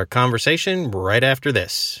back with our conversation right after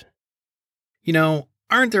this.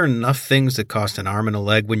 Aren't there enough things that cost an arm and a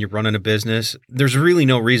leg when you're running a business? There's really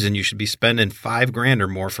no reason you should be spending $5,000 or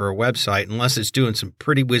more for a website unless it's doing some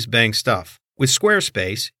pretty whiz-bang stuff. With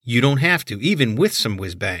Squarespace, you don't have to, even with some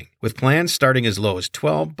whiz-bang. With plans starting as low as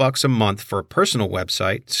 $12 a month for a personal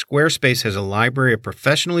website, Squarespace has a library of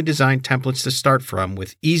professionally designed templates to start from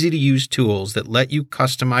with easy-to-use tools that let you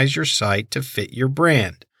customize your site to fit your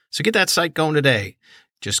brand. So get that site going today.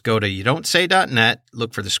 Just go to youdon'tsay.net,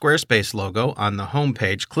 look for the Squarespace logo on the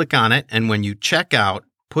homepage, click on it, and when you check out,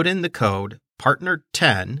 put in the code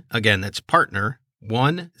PARTNER10, again, that's PARTNER10,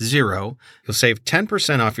 you'll save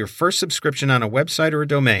 10% off your first subscription on a website or a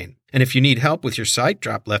domain. And if you need help with your site,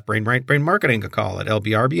 drop Left Brain, Right Brain Marketing a call at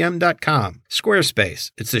lbrbm.com.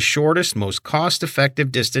 Squarespace, it's the shortest, most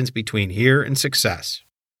cost-effective distance between here and success.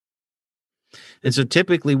 And so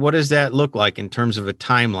typically, what does that look like in terms of a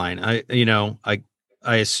timeline?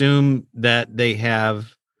 I assume that they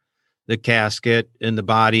have the casket and the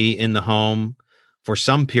body in the home for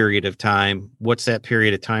some period of time. What's that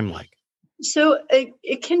period of time like? So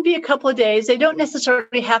it can be a couple of days. They don't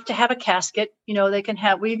necessarily have to have a casket. They can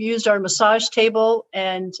have, we've used our massage table,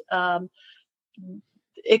 and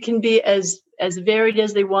it can be as varied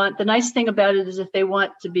as they want. The nice thing about it is if they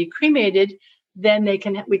want to be cremated, then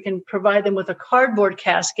we can provide them with a cardboard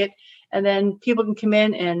casket, and then people can come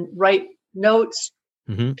in and write notes.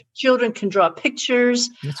 Mm-hmm. Children can draw pictures.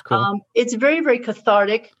 That's cool. It's very, very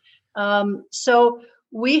cathartic. So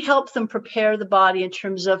we help them prepare the body in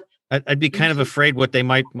terms of. I'd be kind of afraid what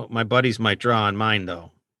my buddies might draw on mine,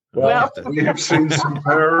 though. Well, we have seen some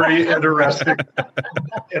very interesting.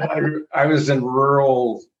 And I was in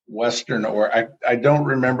rural Western, or I don't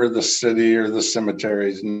remember the city or the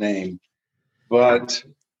cemetery's name, but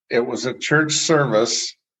it was a church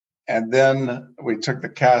service. And then we took the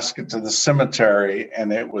casket to the cemetery,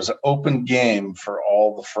 and it was open game for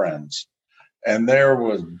all the friends. And there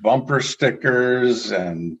was bumper stickers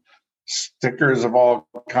and stickers of all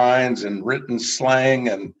kinds and written slang.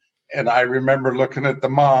 And I remember looking at the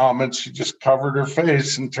mom, and she just covered her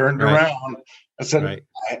face and turned around. I said,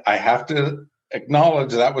 I have to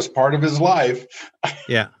acknowledge that was part of his life.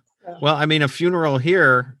 Yeah. Well, I mean, a funeral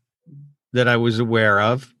here that I was aware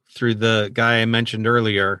of through the guy I mentioned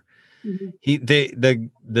earlier,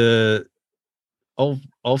 the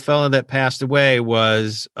old fella that passed away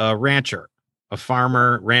was a rancher, a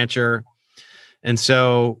farmer rancher. And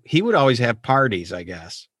so he would always have parties, I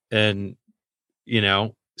guess. And,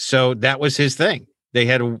 so that was his thing. They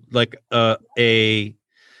had a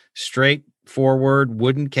straightforward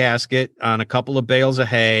wooden casket on a couple of bales of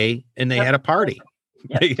hay, and they had a party.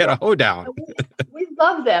 Yep. They had a hoedown. We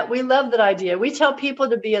love that. We love that idea. We tell people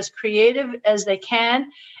to be as creative as they can.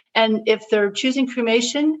 And if they're choosing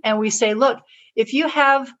cremation, and we say, look, if you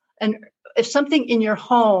have if something in your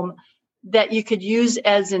home that you could use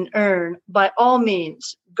as an urn, by all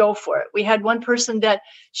means, go for it. We had one person that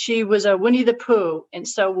she was a Winnie the Pooh. And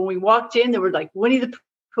so when we walked in, there were like Winnie the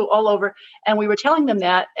Pooh all over. And we were telling them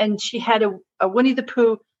that. And she had a Winnie the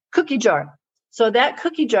Pooh cookie jar. So that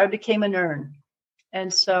cookie jar became an urn.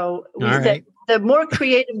 And so we said, the more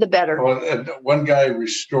creative, the better. Well, one guy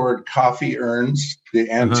restored coffee urns, the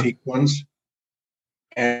antique ones.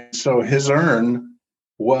 And so his urn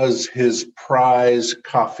was his prize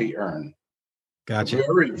coffee urn. Gotcha.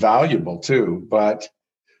 Very valuable too,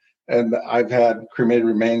 and I've had cremated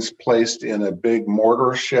remains placed in a big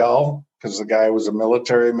mortar shell because the guy was a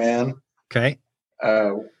military man. Okay.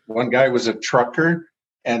 One guy was a trucker,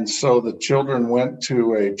 and so the children went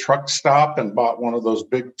to a truck stop and bought one of those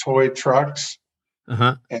big toy trucks.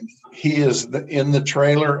 And he is in the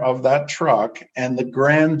trailer of that truck, and the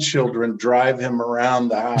grandchildren drive him around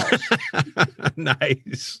the house.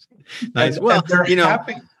 Nice. And, well, and they're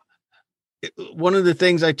happy. One of the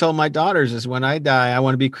things I told my daughters is when I die, I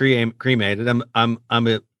want to be cremated. I'm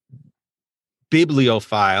a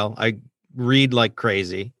bibliophile. I read like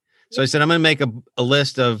crazy. So I said, I'm going to make a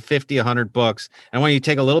list of 50, 100 books. And I want you to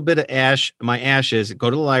take a little bit of my ashes, go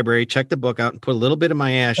to the library, check the book out and put a little bit of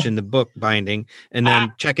my ash in the book binding and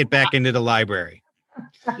then check it back into the library.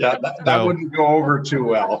 Yeah, that wouldn't go over too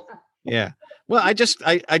well. Yeah. Well, I just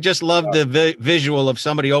love the visual of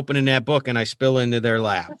somebody opening that book and I spill into their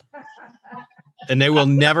lap. And they will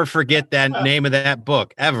never forget that name of that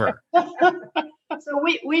book ever. So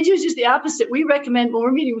we do just the opposite. We recommend when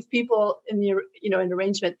we're meeting with people in in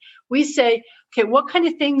arrangement, we say, okay, what kind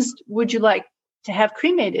of things would you like to have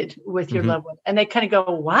cremated with your loved one? And they kind of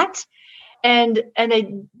go, what? And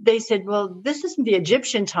they said, well, this isn't the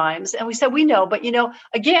Egyptian times. And we said, we know, but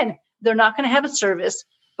again, they're not going to have a service,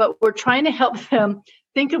 but we're trying to help them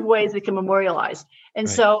think of ways they can memorialize. And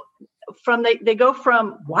so they go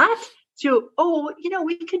from what to, oh,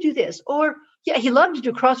 we could do this. Or, yeah, he loved to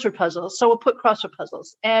do crossword puzzles. So we'll put crossword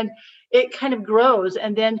puzzles. And it kind of grows.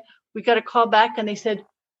 And then we got a call back and they said,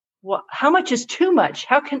 well, how much is too much?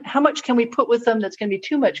 How much can we put with them that's going to be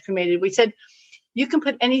too much cremated? We said, you can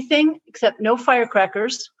put anything except no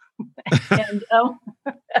firecrackers. And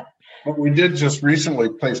But we did just recently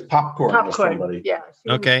place popcorn with somebody. Yeah.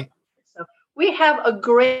 Okay. So we have a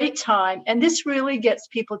great time. And this really gets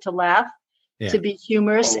people to laugh. To be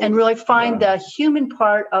humorous and really find the human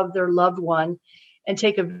part of their loved one and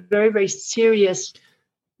take a very, very serious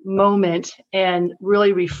moment and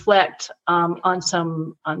really reflect on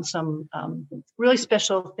some really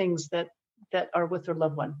special things that are with their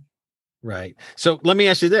loved one. Right. So let me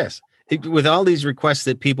ask you this. With all these requests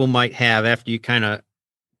that people might have after you kind of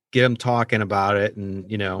get them talking about it and,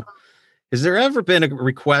 has there ever been a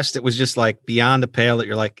request that was just like beyond the pale that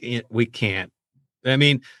you're like, we can't? I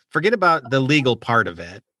mean, forget about the legal part of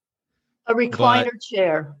it. A recliner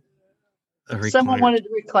chair. Someone wanted a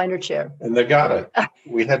recliner chair. And they got it.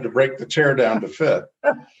 We had to break the chair down to fit.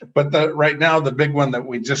 But right now, the big one that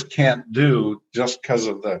we just can't do just because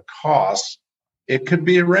of the cost, it could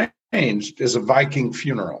be arranged as a Viking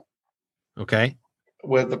funeral. Okay.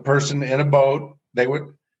 With the person in a boat, they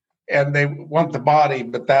want the body,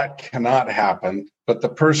 but that cannot happen. But the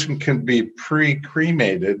person can be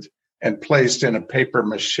pre-cremated and placed in a paper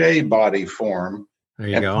mache body form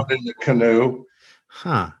and put in the canoe.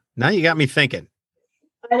 Huh. Now you got me thinking.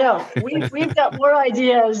 I know. We've got more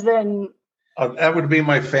ideas than... that would be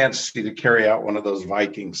my fantasy to carry out one of those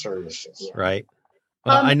Viking services. Right.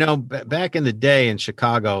 Well, I know back in the day in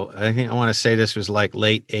Chicago, I want to say this was like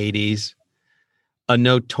late 80s, a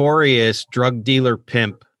notorious drug dealer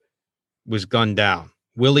pimp was gunned down.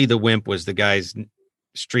 Willie the Wimp was the guy's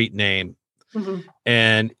street name. Mm-hmm.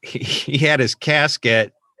 And he had his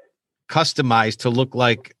casket customized to look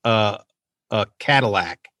like a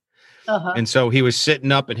Cadillac. Uh-huh. And so he was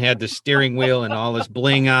sitting up and had the steering wheel and all his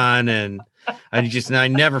bling on. And I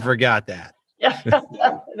never forgot that. Yeah,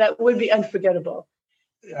 that would be unforgettable.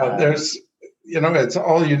 There's, it's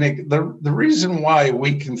all unique. The reason why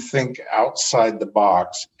we can think outside the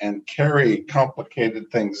box and carry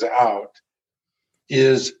complicated things out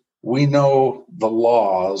is we know the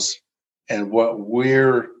laws and what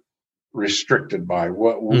we're restricted by,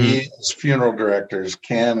 what we as funeral directors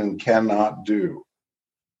can and cannot do.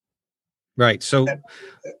 Right. So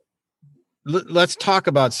let's talk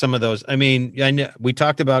about some of those. I mean, I know we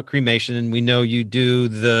talked about cremation and we know you do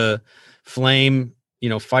the flame,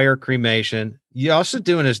 fire cremation. You're also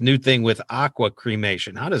doing this new thing with aqua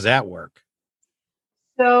cremation. How does that work?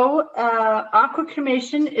 So aqua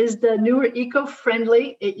cremation is the newer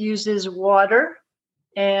eco-friendly. It uses water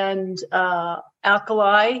and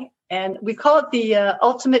alkali, and we call it the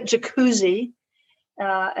ultimate jacuzzi.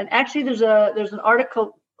 And actually, there's an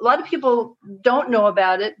article. A lot of people don't know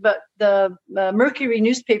about it, but the Mercury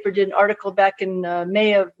newspaper did an article back in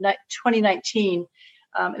May of 2019,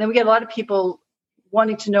 and then we got a lot of people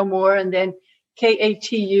wanting to know more. And then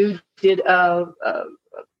KATU did a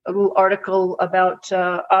little article about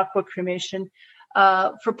aqua cremation.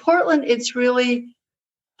 For Portland, it's really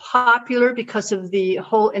popular because of the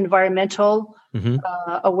whole environmental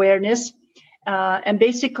awareness. And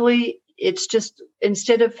basically, it's just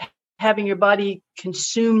instead of having your body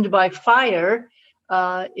consumed by fire,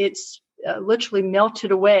 it's literally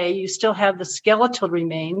melted away. You still have the skeletal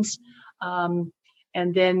remains.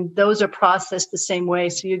 And then those are processed the same way.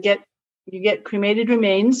 So you get cremated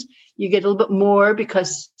remains. You get a little bit more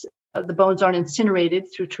because the bones aren't incinerated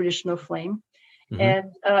through traditional flame. And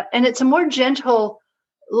it's a more gentle,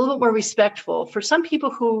 a little bit more respectful. For some people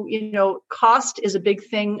who, cost is a big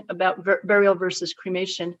thing about burial versus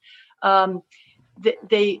cremation.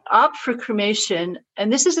 They opt for cremation,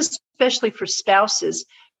 and this is especially for spouses,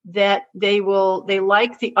 that they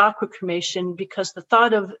like the aqua cremation because the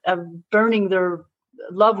thought of burning their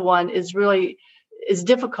loved one is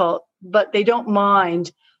difficult, but they don't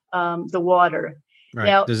mind the water. Right.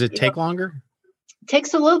 Now, does it take longer?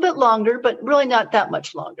 Takes a little bit longer, but really not that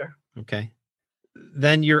much longer. Okay.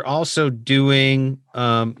 Then you're also doing,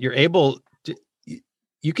 you're able to,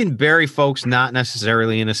 you can bury folks not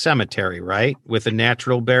necessarily in a cemetery, right? With a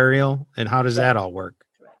natural burial. And how does that all work?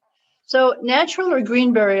 So natural or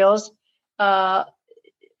green burials,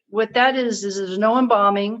 what that is there's no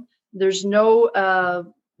embalming. There's no,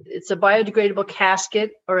 it's a biodegradable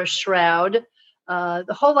casket or a shroud.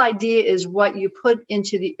 The whole idea is what you put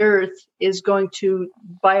into the earth is going to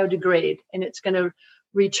biodegrade, and it's going to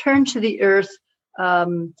return to the earth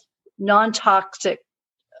non-toxic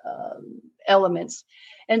elements.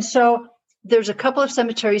 And so there's a couple of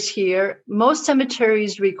cemeteries here. Most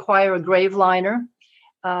cemeteries require a grave liner.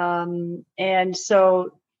 And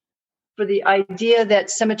so for the idea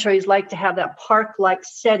that cemeteries like to have that park-like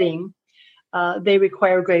setting, they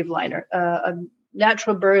require a grave liner. A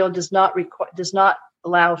natural burial does not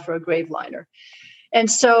allow for a grave liner.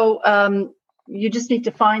 And so you just need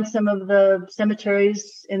to find some of the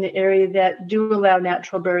cemeteries in the area that do allow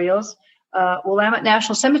natural burials. Willamette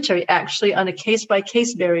National Cemetery, actually, on a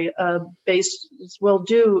case-by-case basis, will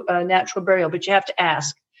do a natural burial, but you have to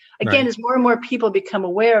ask. Again, as more and more people become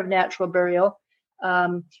aware of natural burial,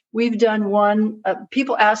 we've done one.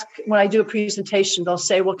 People ask when I do a presentation, they'll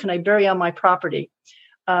say, well, can I bury on my property?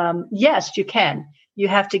 Yes, you can. You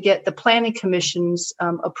have to get the planning commission's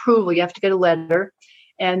approval. You have to get a letter,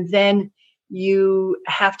 and then you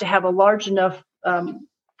have to have a large enough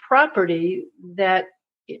property that.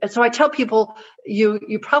 So I tell people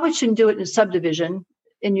you probably shouldn't do it in a subdivision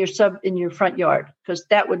in your front yard, because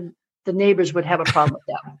the neighbors would have a problem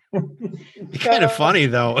with that. Kind of funny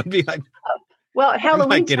though. It'd be like, well, at Halloween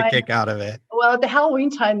might get time, a kick out of it. Well, at the Halloween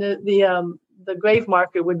time, the grave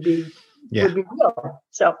marker would be real.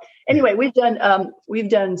 So anyway, we've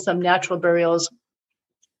done some natural burials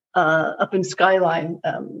up in Skyline,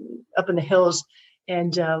 up in the hills,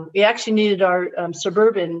 and we actually needed our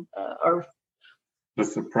suburban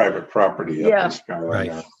with the private property up in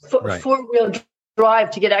Skyline. Right. Four-wheel drive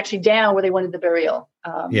to get actually down where they wanted the burial.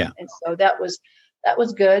 And so that was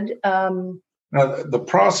good. Now, the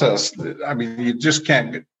process, I mean, you just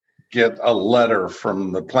can't get a letter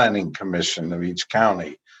from the planning commission of each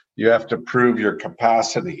county. You have to prove your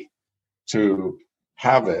capacity to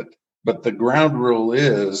have it. But the ground rule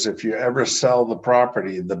is if you ever sell the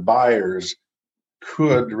property, the buyers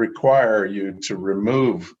could require you to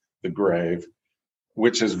remove the grave,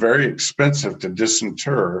 which is very expensive to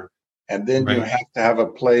disinter. And then you have to have a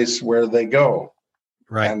place where they go.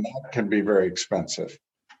 Right. And that can be very expensive.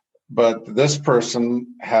 But this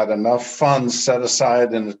person had enough funds set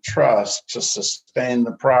aside in a trust to sustain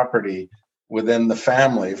the property within the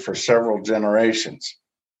family for several generations.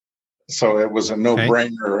 So it was a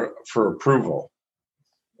no-brainer for approval.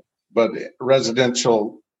 But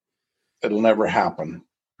residential, it'll never happen,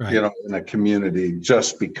 in a community,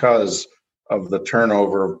 just because of the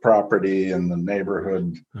turnover of property and the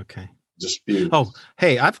neighborhood disputes. Oh,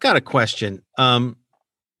 hey, I've got a question. Go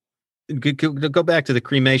back to the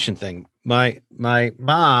cremation thing. My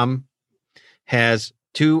mom has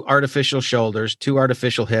 2 artificial shoulders, 2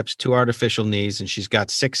 artificial hips, 2 artificial knees, and she's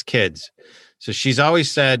got 6 kids. So she's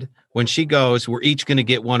always said when she goes, we're each going to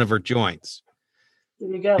get one of her joints.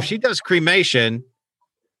 There you go. If she does cremation,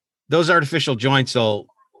 those artificial joints will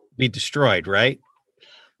be destroyed, right?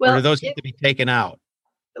 Well, or do those have to be taken out?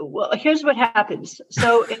 Well, here's what happens.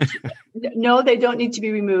 So, no, they don't need to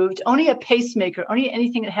be removed. Only a pacemaker, only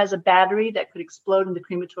anything that has a battery that could explode in the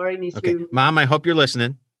crematory needs to be removed. Mom, I hope you're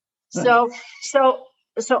listening. So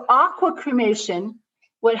aqua cremation,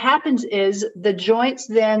 what happens is the joints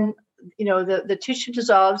then, the tissue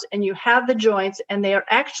dissolves and you have the joints, and they are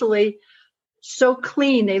actually so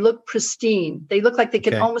clean. They look pristine. They look like they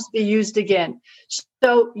can almost be used again.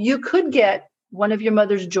 So you could get one of your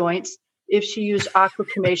mother's joints if she used aqua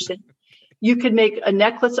cremation. You could make a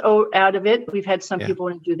necklace out of it. We've had some people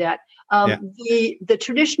want to do that. The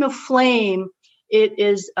traditional flame, it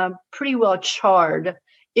is pretty well charred.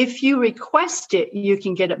 If you request it, you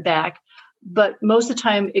can get it back. But most of the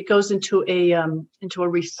time, it goes into a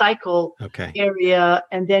recycle area,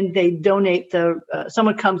 and then they donate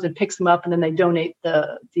someone comes and picks them up, and then they donate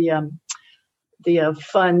the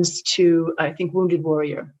funds to, I think, Wounded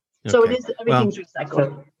Warrior. So everything's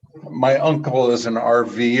recycled. My uncle is an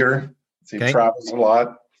RVer. He travels a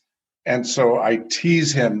lot. And so I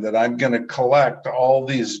tease him that I'm going to collect all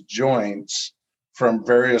these joints from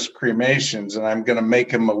various cremations, and I'm going to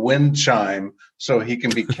make him a wind chime so he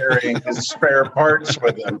can be carrying his spare parts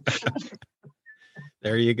with him.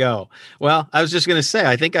 There you go. Well, I was just going to say,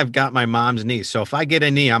 I think I've got my mom's knee. So if I get a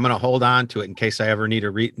knee, I'm going to hold on to it in case I ever need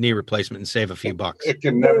a knee replacement and save a few bucks. It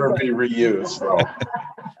can never be reused, though.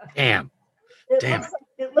 Damn.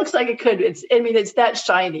 It looks like it could. It's that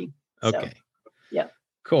shiny. Okay. So, yeah.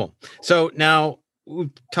 Cool. So now we're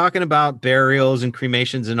talking about burials and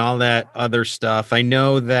cremations and all that other stuff. I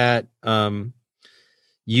know that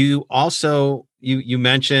you also you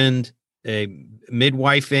mentioned a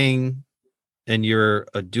midwifing and you're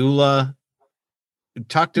a doula.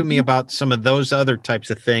 Talk to me about some of those other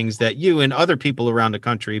types of things that you and other people around the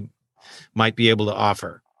country might be able to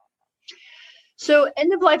offer. So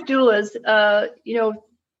end-of-life doulas,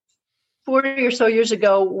 40 or so years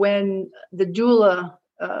ago, when the doula,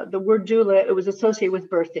 the word doula, it was associated with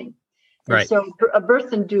birthing. Right. And so a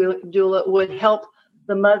birthing doula would help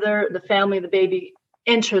the mother, the family, the baby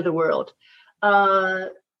enter the world.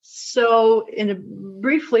 So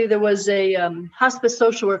briefly, there was a hospice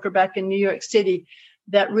social worker back in New York City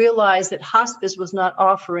that realized that hospice was not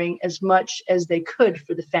offering as much as they could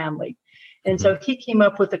for the family. And so he came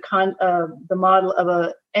up with the model of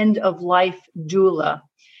a end-of-life doula.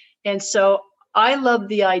 And so I love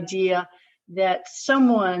the idea that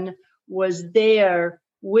someone was there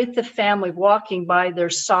with the family, walking by their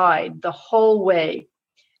side the whole way.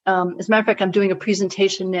 As a matter of fact, I'm doing a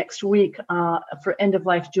presentation next week for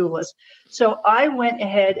end-of-life doulas. So I went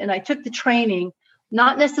ahead and I took the training,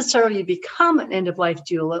 not necessarily to become an end-of-life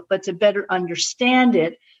doula, but to better understand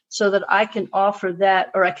it so that I can offer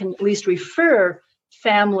that, or I can at least refer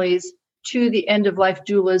families to the end-of-life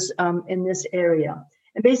doulas in this area.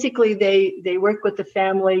 And basically, they work with the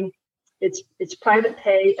family. It's private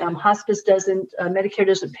pay. Hospice doesn't, Medicare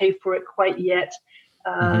doesn't pay for it quite yet.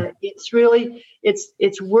 It's really,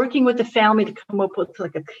 it's working with the family to come up with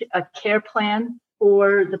like a care plan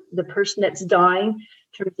for the person that's dying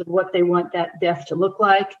in terms of what they want that death to look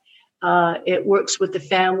like. It works with the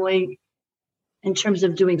family in terms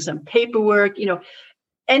of doing some paperwork,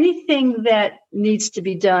 anything that needs to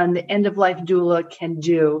be done, the end-of-life doula can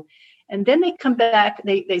do. And then they come back,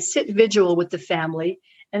 they sit vigil with the family,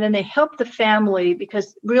 and then they help the family,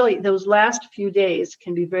 because really those last few days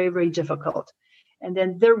can be very, very difficult. And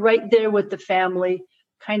then they're right there with the family,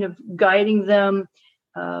 kind of guiding them,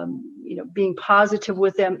 being positive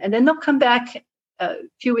with them. And then they'll come back a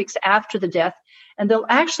few weeks after the death, and they'll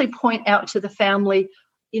actually point out to the family,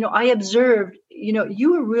 I observed, you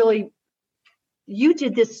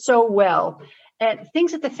did this so well. And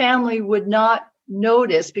things that the family would not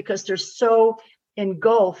notice because they're so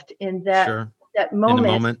engulfed in that moment. In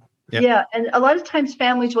the moment. Yep. Yeah. And a lot of times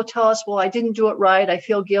families will tell us, well, I didn't do it right. I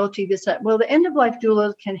feel guilty, this, that. Well, the end-of-life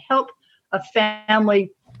doula can help a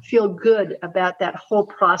family feel good about that whole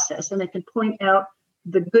process. And they can point out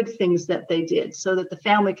the good things that they did so that the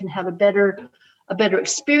family can have a better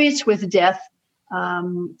experience with death,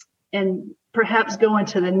 and perhaps go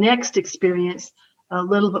into the next experience a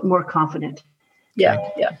little bit more confident. Yeah.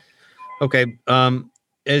 Okay. Yeah. Okay.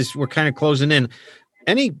 As we're kind of closing in,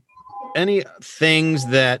 any things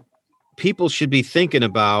that people should be thinking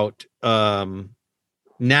about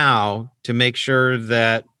now to make sure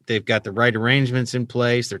that they've got the right arrangements in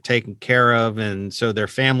place, they're taken care of, and so their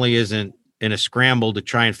family isn't in a scramble to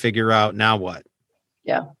try and figure out now what?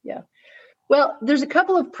 Yeah. Yeah. Well, there's a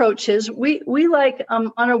couple of approaches. We like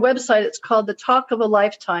on our website, it's called the Talk of a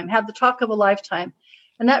Lifetime, have the Talk of a Lifetime.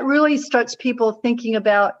 And that really starts people thinking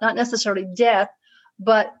about not necessarily death,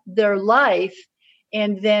 but their life.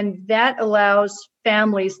 And then that allows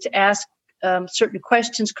families to ask certain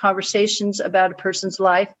questions, conversations about a person's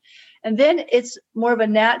life. And then it's more of a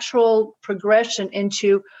natural progression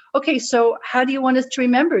into, okay, so how do you want us to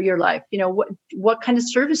remember your life? What kind of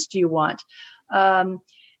service do you want?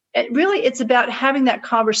 It's about having that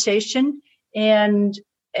conversation and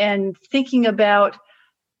thinking about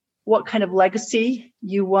what kind of legacy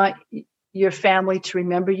you want your family to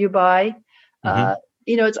remember you by.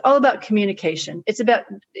 It's all about communication. It's about,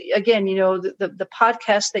 again, the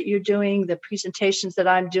podcast that you're doing, the presentations that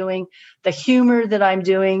I'm doing, the humor that I'm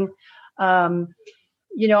doing. I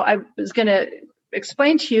was going to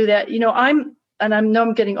explain to you that,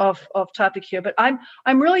 I'm getting off topic here, but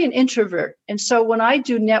I'm really an introvert. And so when I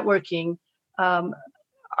do networking,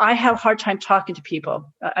 I have a hard time talking to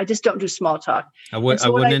people. I just don't do small talk. I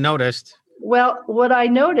wouldn't have noticed. Well, what I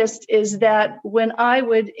noticed is that when I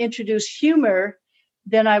would introduce humor,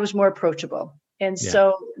 then I was more approachable. And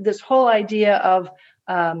so this whole idea of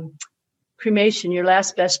cremation, your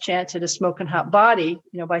last best chance at a smoking hot body,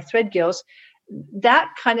 by Threadgills, that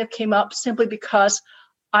kind of came up simply because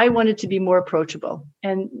I wanted to be more approachable.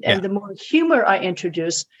 And the more humor I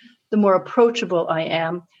introduce, the more approachable I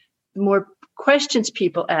am, the more questions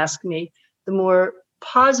people ask me, the more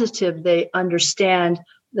positive they understand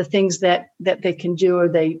the things that they can do or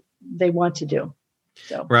they want to do.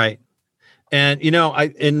 So. Right. And,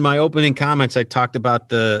 in my opening comments, I talked about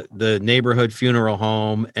the neighborhood funeral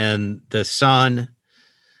home and the son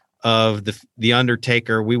of the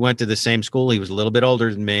undertaker. We went to the same school. He was a little bit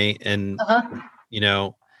older than me. And,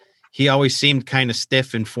 he always seemed kind of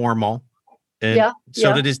stiff and formal. And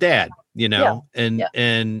so did his dad,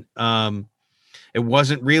 and it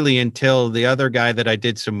wasn't really until the other guy that I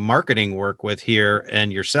did some marketing work with here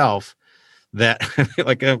and yourself that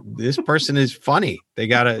this person is funny. They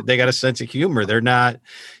got a sense of humor. They're not,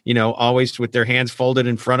 always with their hands folded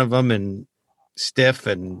in front of them and stiff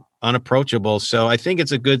and unapproachable. So I think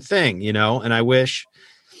it's a good thing, and I wish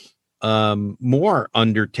more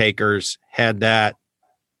undertakers had that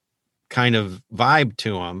kind of vibe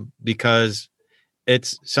to them, because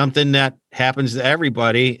it's something that happens to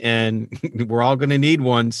everybody and we're all going to need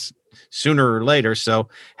one sooner or later. So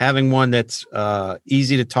having one that's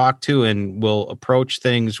easy to talk to and will approach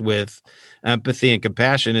things with empathy and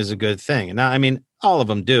compassion is a good thing. And I mean, all of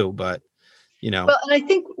them do, but Well, and I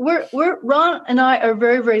think we're Ron and I are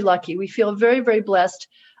very, very lucky. We feel very, very blessed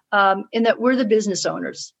in that we're the business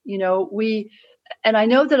owners. And I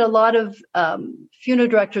know that a lot of funeral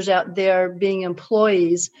directors out there being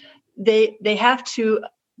employees, they have to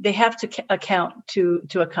account to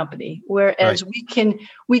a company, whereas right.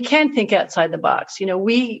 we can think outside the box.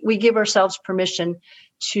 We give ourselves permission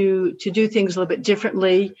to do things a little bit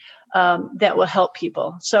differently that will help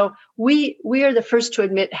people. So we are the first to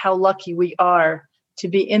admit how lucky we are to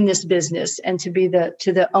be in this business and to be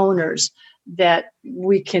to the owners that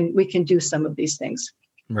we can do some of these things.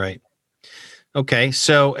 Right. Okay.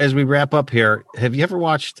 So as we wrap up here, have you ever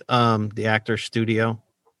watched the Actors Studio?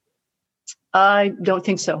 I don't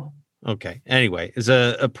think so. Okay. Anyway, it's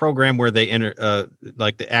a program where they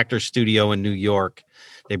like the Actors Studio in New York.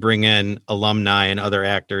 They bring in alumni and other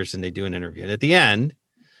actors and they do an interview. And at the end,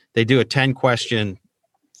 they do a 10-question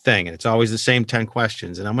thing. And it's always the same 10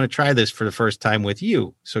 questions. And I'm going to try this for the first time with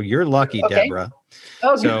you. So you're lucky, okay. Deborah.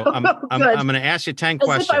 Oh, so I'm going to ask you 10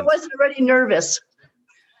 questions. As if I wasn't already nervous.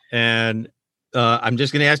 And I'm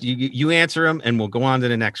just going to ask you answer them and we'll go on to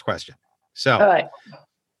the next question. So, all right.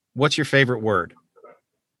 What's your favorite word?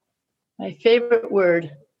 My favorite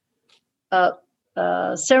word,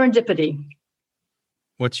 serendipity.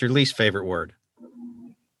 What's your least favorite word?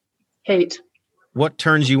 Hate. What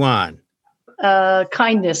turns you on?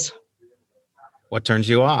 Kindness. What turns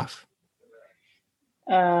you off?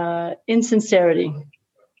 Insincerity.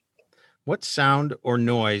 What sound or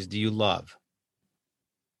noise do you love?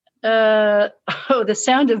 The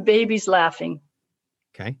sound of babies laughing.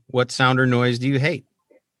 Okay. What sound or noise do you hate?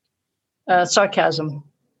 Sarcasm.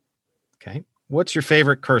 Okay. What's your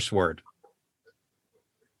favorite curse word?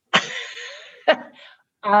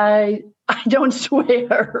 I don't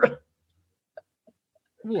swear.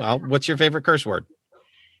 Well, what's your favorite curse word?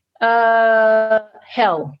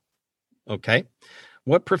 Hell. Okay.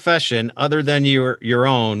 What profession other than your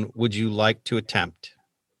own would you like to attempt?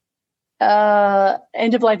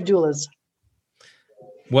 End of life doulas.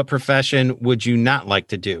 What profession would you not like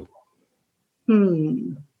to do?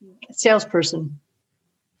 Salesperson.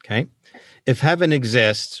 Okay. If heaven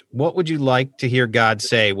exists, what would you like to hear God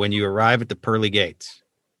say when you arrive at the pearly gates?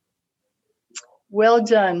 Well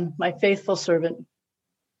done, my faithful servant.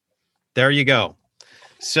 There you go.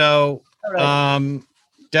 So, right.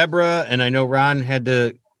 Deborah, and I know Ron had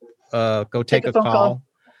to go take a call.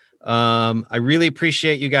 I really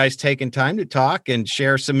appreciate you guys taking time to talk and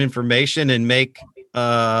share some information and make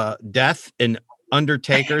death and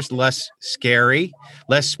undertakers less scary,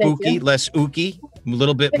 less spooky, less ooky, a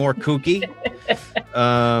little bit more kooky.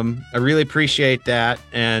 I really appreciate that.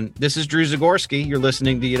 And this is Drew Zagorski. You're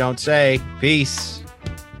listening to You Don't Say. Peace.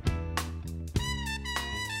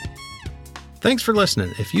 Thanks for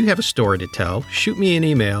listening. If you have a story to tell, shoot me an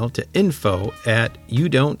email to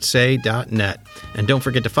info@youdon'tsay.net. And don't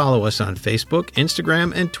forget to follow us on Facebook,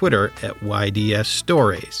 Instagram, and Twitter at YDS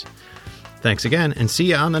Stories. Thanks again, and see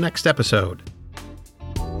you on the next episode.